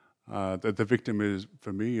that the victim is,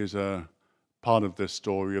 for me, is a part of the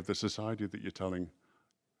story of the society that you're telling.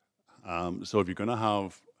 So if you're going to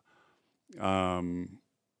have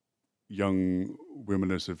young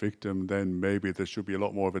women as a victim, then maybe there should be a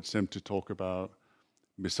lot more of an attempt to talk about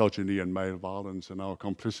misogyny and male violence and our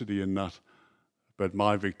complicity in that. But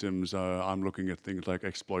my victims, I'm looking at things like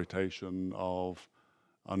exploitation of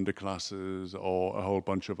underclasses or a whole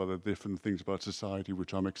bunch of other different things about society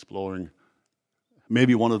which I'm exploring.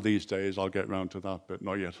 Maybe one of these days I'll get round to that, but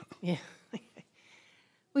not yet. Yeah.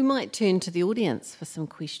 We might turn to the audience for some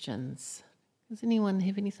questions. Does anyone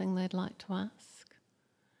have anything they'd like to ask?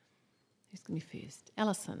 Who's going to be first?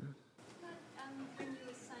 Alison. When you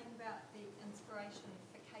were saying about the inspiration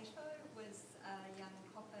for Cato was a young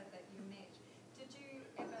copper that you met, did you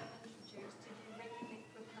ever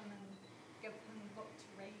reconnect with him and give him a book to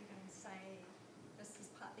read and say, this is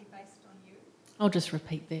partly based on you? I'll just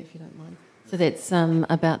repeat that if you don't mind. So that's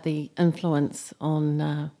about the influence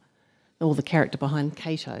on, or the character behind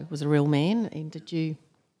Cato was a real man, and did you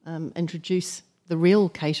introduce the real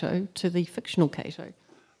Cato to the fictional Cato?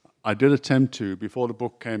 I did attempt to. Before the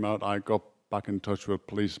book came out, I got back in touch with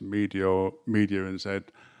police media and said,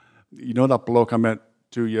 you know that bloke I met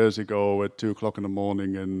 2 years ago at 2 o'clock in the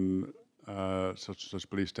morning in such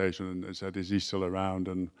police station, and said, is he still around?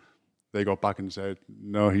 And they got back and said,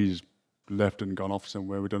 no, he's left and gone off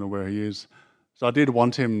somewhere. We don't know where he is. So I did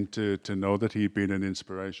want him to know that he'd been an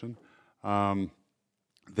inspiration.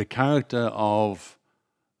 The character of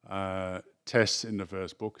Tess in the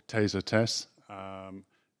first book, Taser Tess,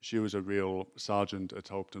 she was a real sergeant at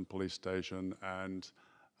Hopeton Police Station, and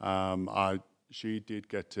she did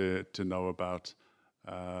get to know about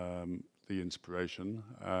the inspiration,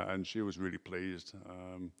 and she was really pleased.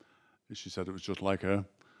 She said it was just like her.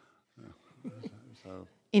 So.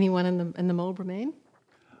 Anyone in the Marlborough Man?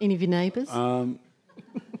 Any of your neighbours?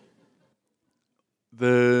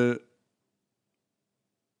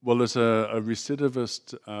 Well, there's a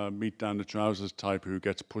recidivist meat down the trousers type who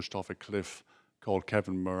gets pushed off a cliff called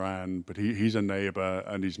Kevin Moran, but he's a neighbour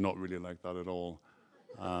and he's not really like that at all.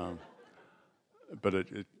 But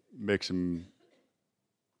it makes him,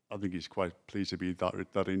 I think he's quite pleased to be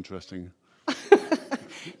that interesting.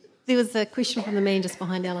 There was a question from the man just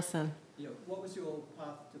behind Alison. Yeah, what was your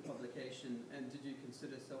path to publication, and did you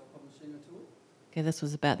consider self-publishing at all? Okay, this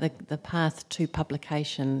was about the path to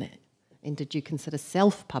publication, and did you consider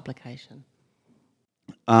self-publication?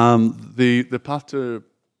 The path to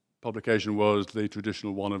publication was the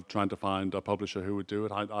traditional one of trying to find a publisher who would do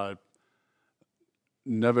it. I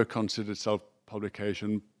never considered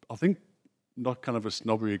self-publication. I think not kind of a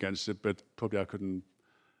snobbery against it, but probably I couldn't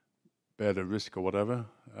bear the risk or whatever.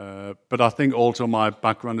 But I think also my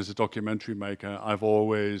background as a documentary maker, I've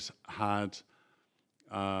always had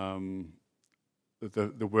the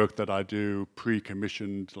work that I do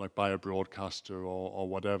pre-commissioned, like by a broadcaster or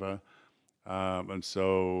whatever. And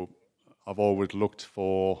so I've always looked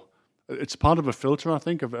for, it's part of a filter, I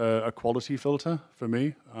think, of a quality filter for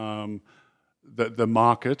me. The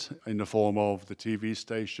market, in the form of the TV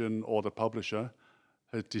station or the publisher,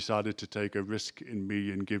 has decided to take a risk in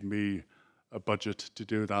me and give me a budget to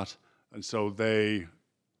do that. And so they,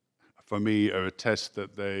 for me, are a test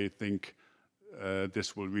that they think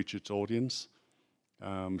this will reach its audience.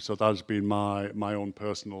 So that's been my own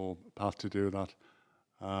personal path to do that.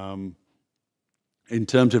 In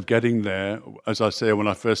terms of getting there, as I say, when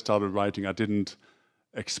I first started writing, I didn't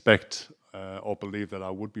expect or believe that I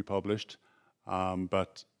would be published.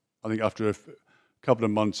 But I think after a couple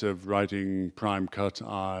of months of writing Prime Cut,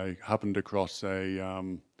 I happened across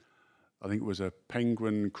I think it was a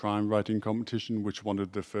Penguin crime writing competition, which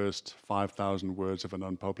wanted the first 5,000 words of an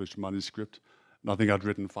unpublished manuscript. And I think I'd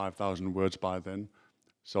written 5,000 words by then.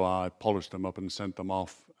 So I polished them up and sent them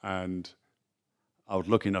off, and I was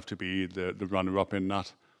lucky enough to be the runner-up in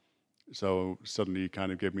that. So suddenly it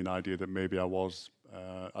kind of gave me an idea that maybe I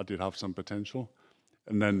did have some potential.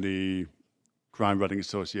 And then the Crime Writing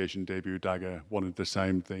Association debut Dagger wanted the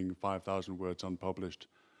same thing, 5,000 words unpublished.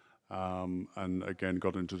 And again,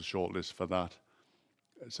 got into the shortlist for that.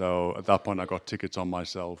 So at that point, I got tickets on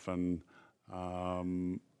myself, and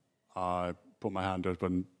I put my hand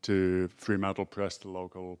open to Fremantle Press, the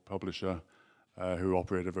local publisher, who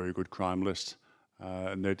operate a very good crime list,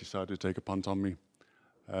 and they decided to take a punt on me.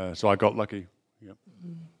 So I got lucky. Yep.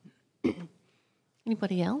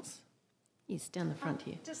 Anybody else? Yes, down the front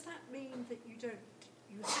here. Does that mean that you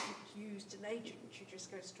haven't used an agent, you just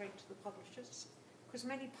go straight to the publishers? Because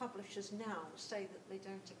many publishers now say that they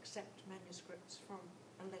don't accept manuscripts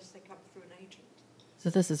unless they come through an agent. So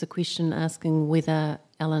this is a question asking whether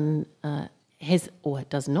Alan has or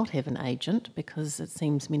does not have an agent, because it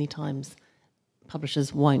seems many times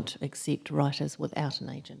publishers won't accept writers without an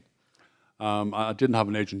agent. I didn't have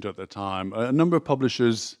an agent at the time. A number of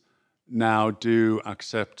publishers now do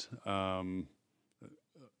accept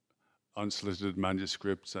unsolicited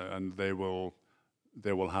manuscripts, and they will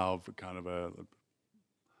have kind of a.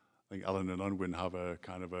 I think Alan and Unwin have a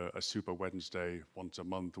kind of a Super Wednesday once a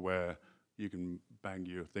month where you can bang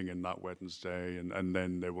your thing in that Wednesday, and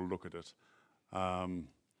then they will look at it.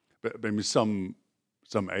 But I mean, some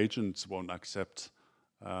agents won't accept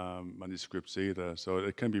manuscripts either, so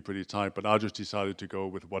it can be pretty tight. But I just decided to go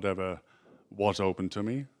with whatever was open to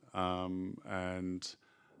me, and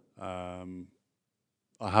I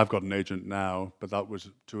have got an agent now, but that was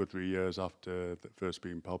 2 or 3 years after the first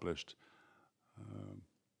being published.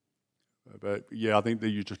 But yeah, I think that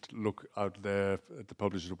you just look out there at the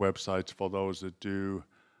publishers' websites for those that do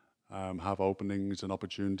have openings and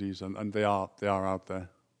opportunities, and they are out there.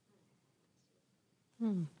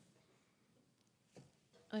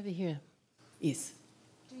 Over here. Yes.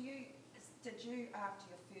 Did you, after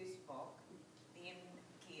your first book, then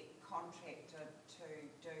get contracted to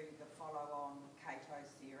do the follow-on Cato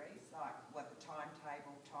series, like with a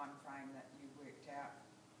timetable, time frame that you worked out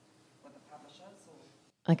with the publishers?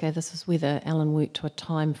 Or? Okay, this is whether Alan worked to a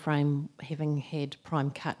time frame having had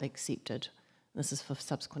Prime Cut accepted. This is for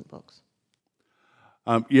subsequent books.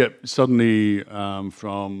 Yeah, suddenly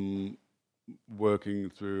from working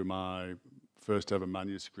through my first ever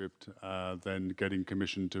manuscript, then getting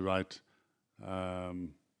commissioned to write a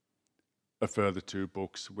further 2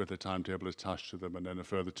 books with a timetable attached to them, and then a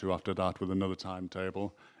further 2 after that with another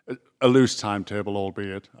timetable. A loose timetable,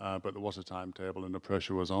 albeit, but there was a timetable and the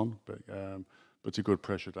pressure was on. But it's a good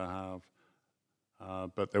pressure to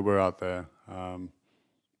have. But they were out there.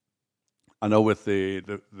 I know with the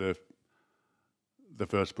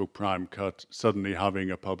first book, Prime Cut, suddenly having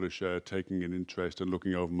a publisher taking an interest and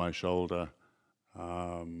looking over my shoulder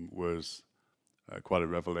was quite a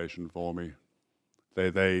revelation for me.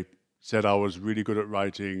 They said I was really good at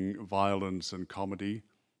writing violence and comedy,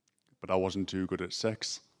 but I wasn't too good at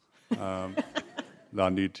sex. I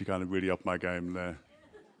need to kind of really up my game there.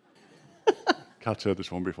 Kat's heard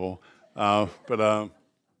this one before. And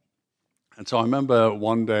so I remember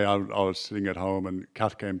one day I was sitting at home, and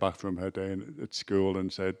Kat came back from her day at school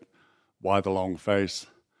and said, "Why the long face?"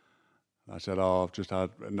 I said, "Oh, I've just had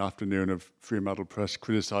an afternoon of Free Metal Press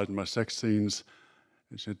criticising my sex scenes."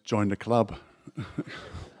 And she said, "Join the club."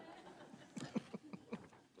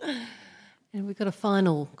 And we've got a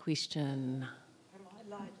final question. Am I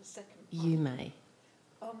allowed a second? You may.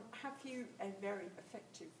 Have you a very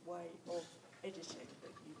effective way of editing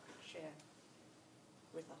that you could share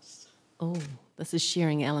with us? Oh, this is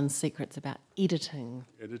sharing Alan's secrets about editing.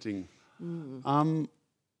 Editing. I'm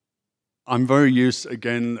very used,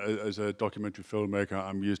 again, as a documentary filmmaker,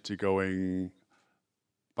 I'm used to going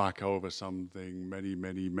back over something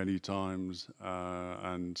many times,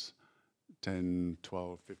 and 10,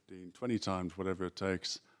 12, 15, 20 times, whatever it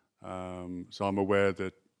takes. So I'm aware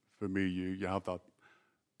that for me, you have that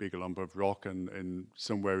big lump of rock, and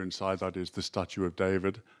somewhere inside that is the statue of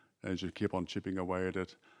David, and you keep on chipping away at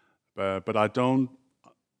it. But I don't.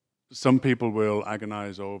 Some people will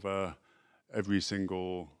agonize over every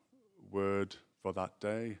single word for that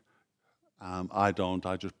day. I don't.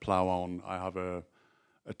 I just plow on. I have a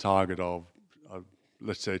target of,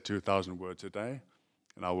 let's say, 2,000 words a day,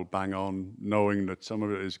 and I will bang on, knowing that some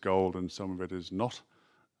of it is gold and some of it is not,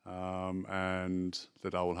 and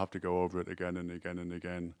that I will have to go over it again and again and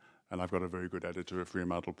again. And I've got a very good editor at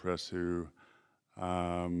Fremantle Press who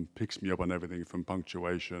picks me up on everything from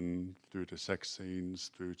punctuation through to sex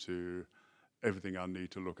scenes, through to everything I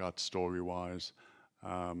need to look at story-wise.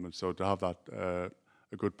 And so to have that,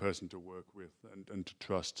 a good person to work with and to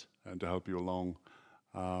trust and to help you along.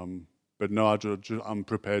 But no, I'm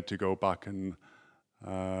prepared to go back and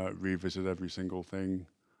revisit every single thing.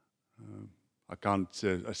 I can't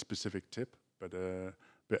say a specific tip, but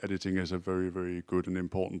editing is a very, very good and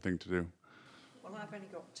important thing to do. Well, I've only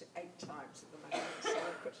got to 8 times at the moment, so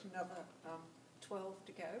I've got another 12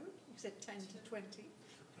 to go. You said 10 to 20.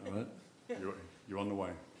 All right, you're on the way.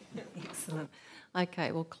 Excellent.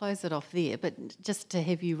 Okay, we'll close it off there. But just to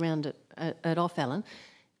have you round it off, Alan,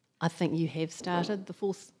 I think you have started the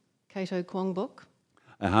 4th Cato Kwong book.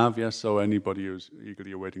 I have, yes. So anybody who's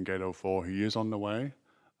eagerly awaiting Cato 4, he is on the way.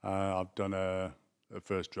 I've done a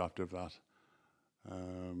first draft of that.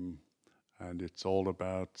 And it's all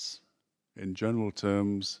about, in general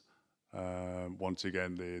terms, once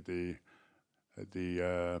again, the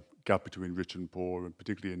gap between rich and poor, and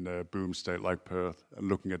particularly in a boom state like Perth, and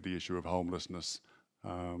looking at the issue of homelessness.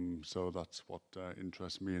 So that's what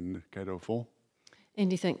interests me in Cato 4. And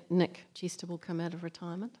do you think Nick Chester will come out of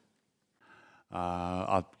retirement?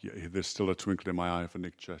 There's still a twinkle in my eye for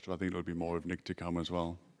Nick Chester. I think there'll be more of Nick to come as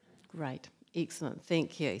well. Great, excellent,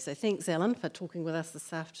 thank you. So thanks, Alan, for talking with us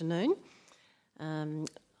this afternoon.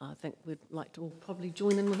 I think we'd like to all probably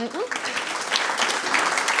join in with that one.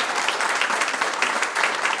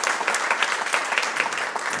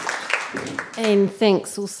 And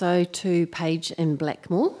thanks also to Paige and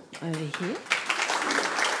Blackmore over here.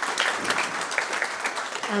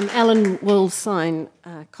 Alan will sign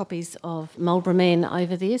copies of Marlborough Man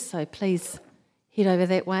over there, so please head over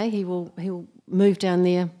that way. He'll move down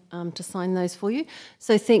there to sign those for you.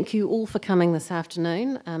 So thank you all for coming this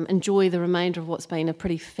afternoon. Enjoy the remainder of what's been a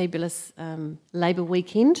pretty fabulous Labour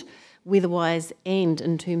weekend, weather-wise and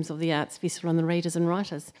in terms of the Arts Festival and the readers and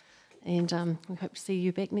writers. And we hope to see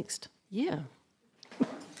you back next year.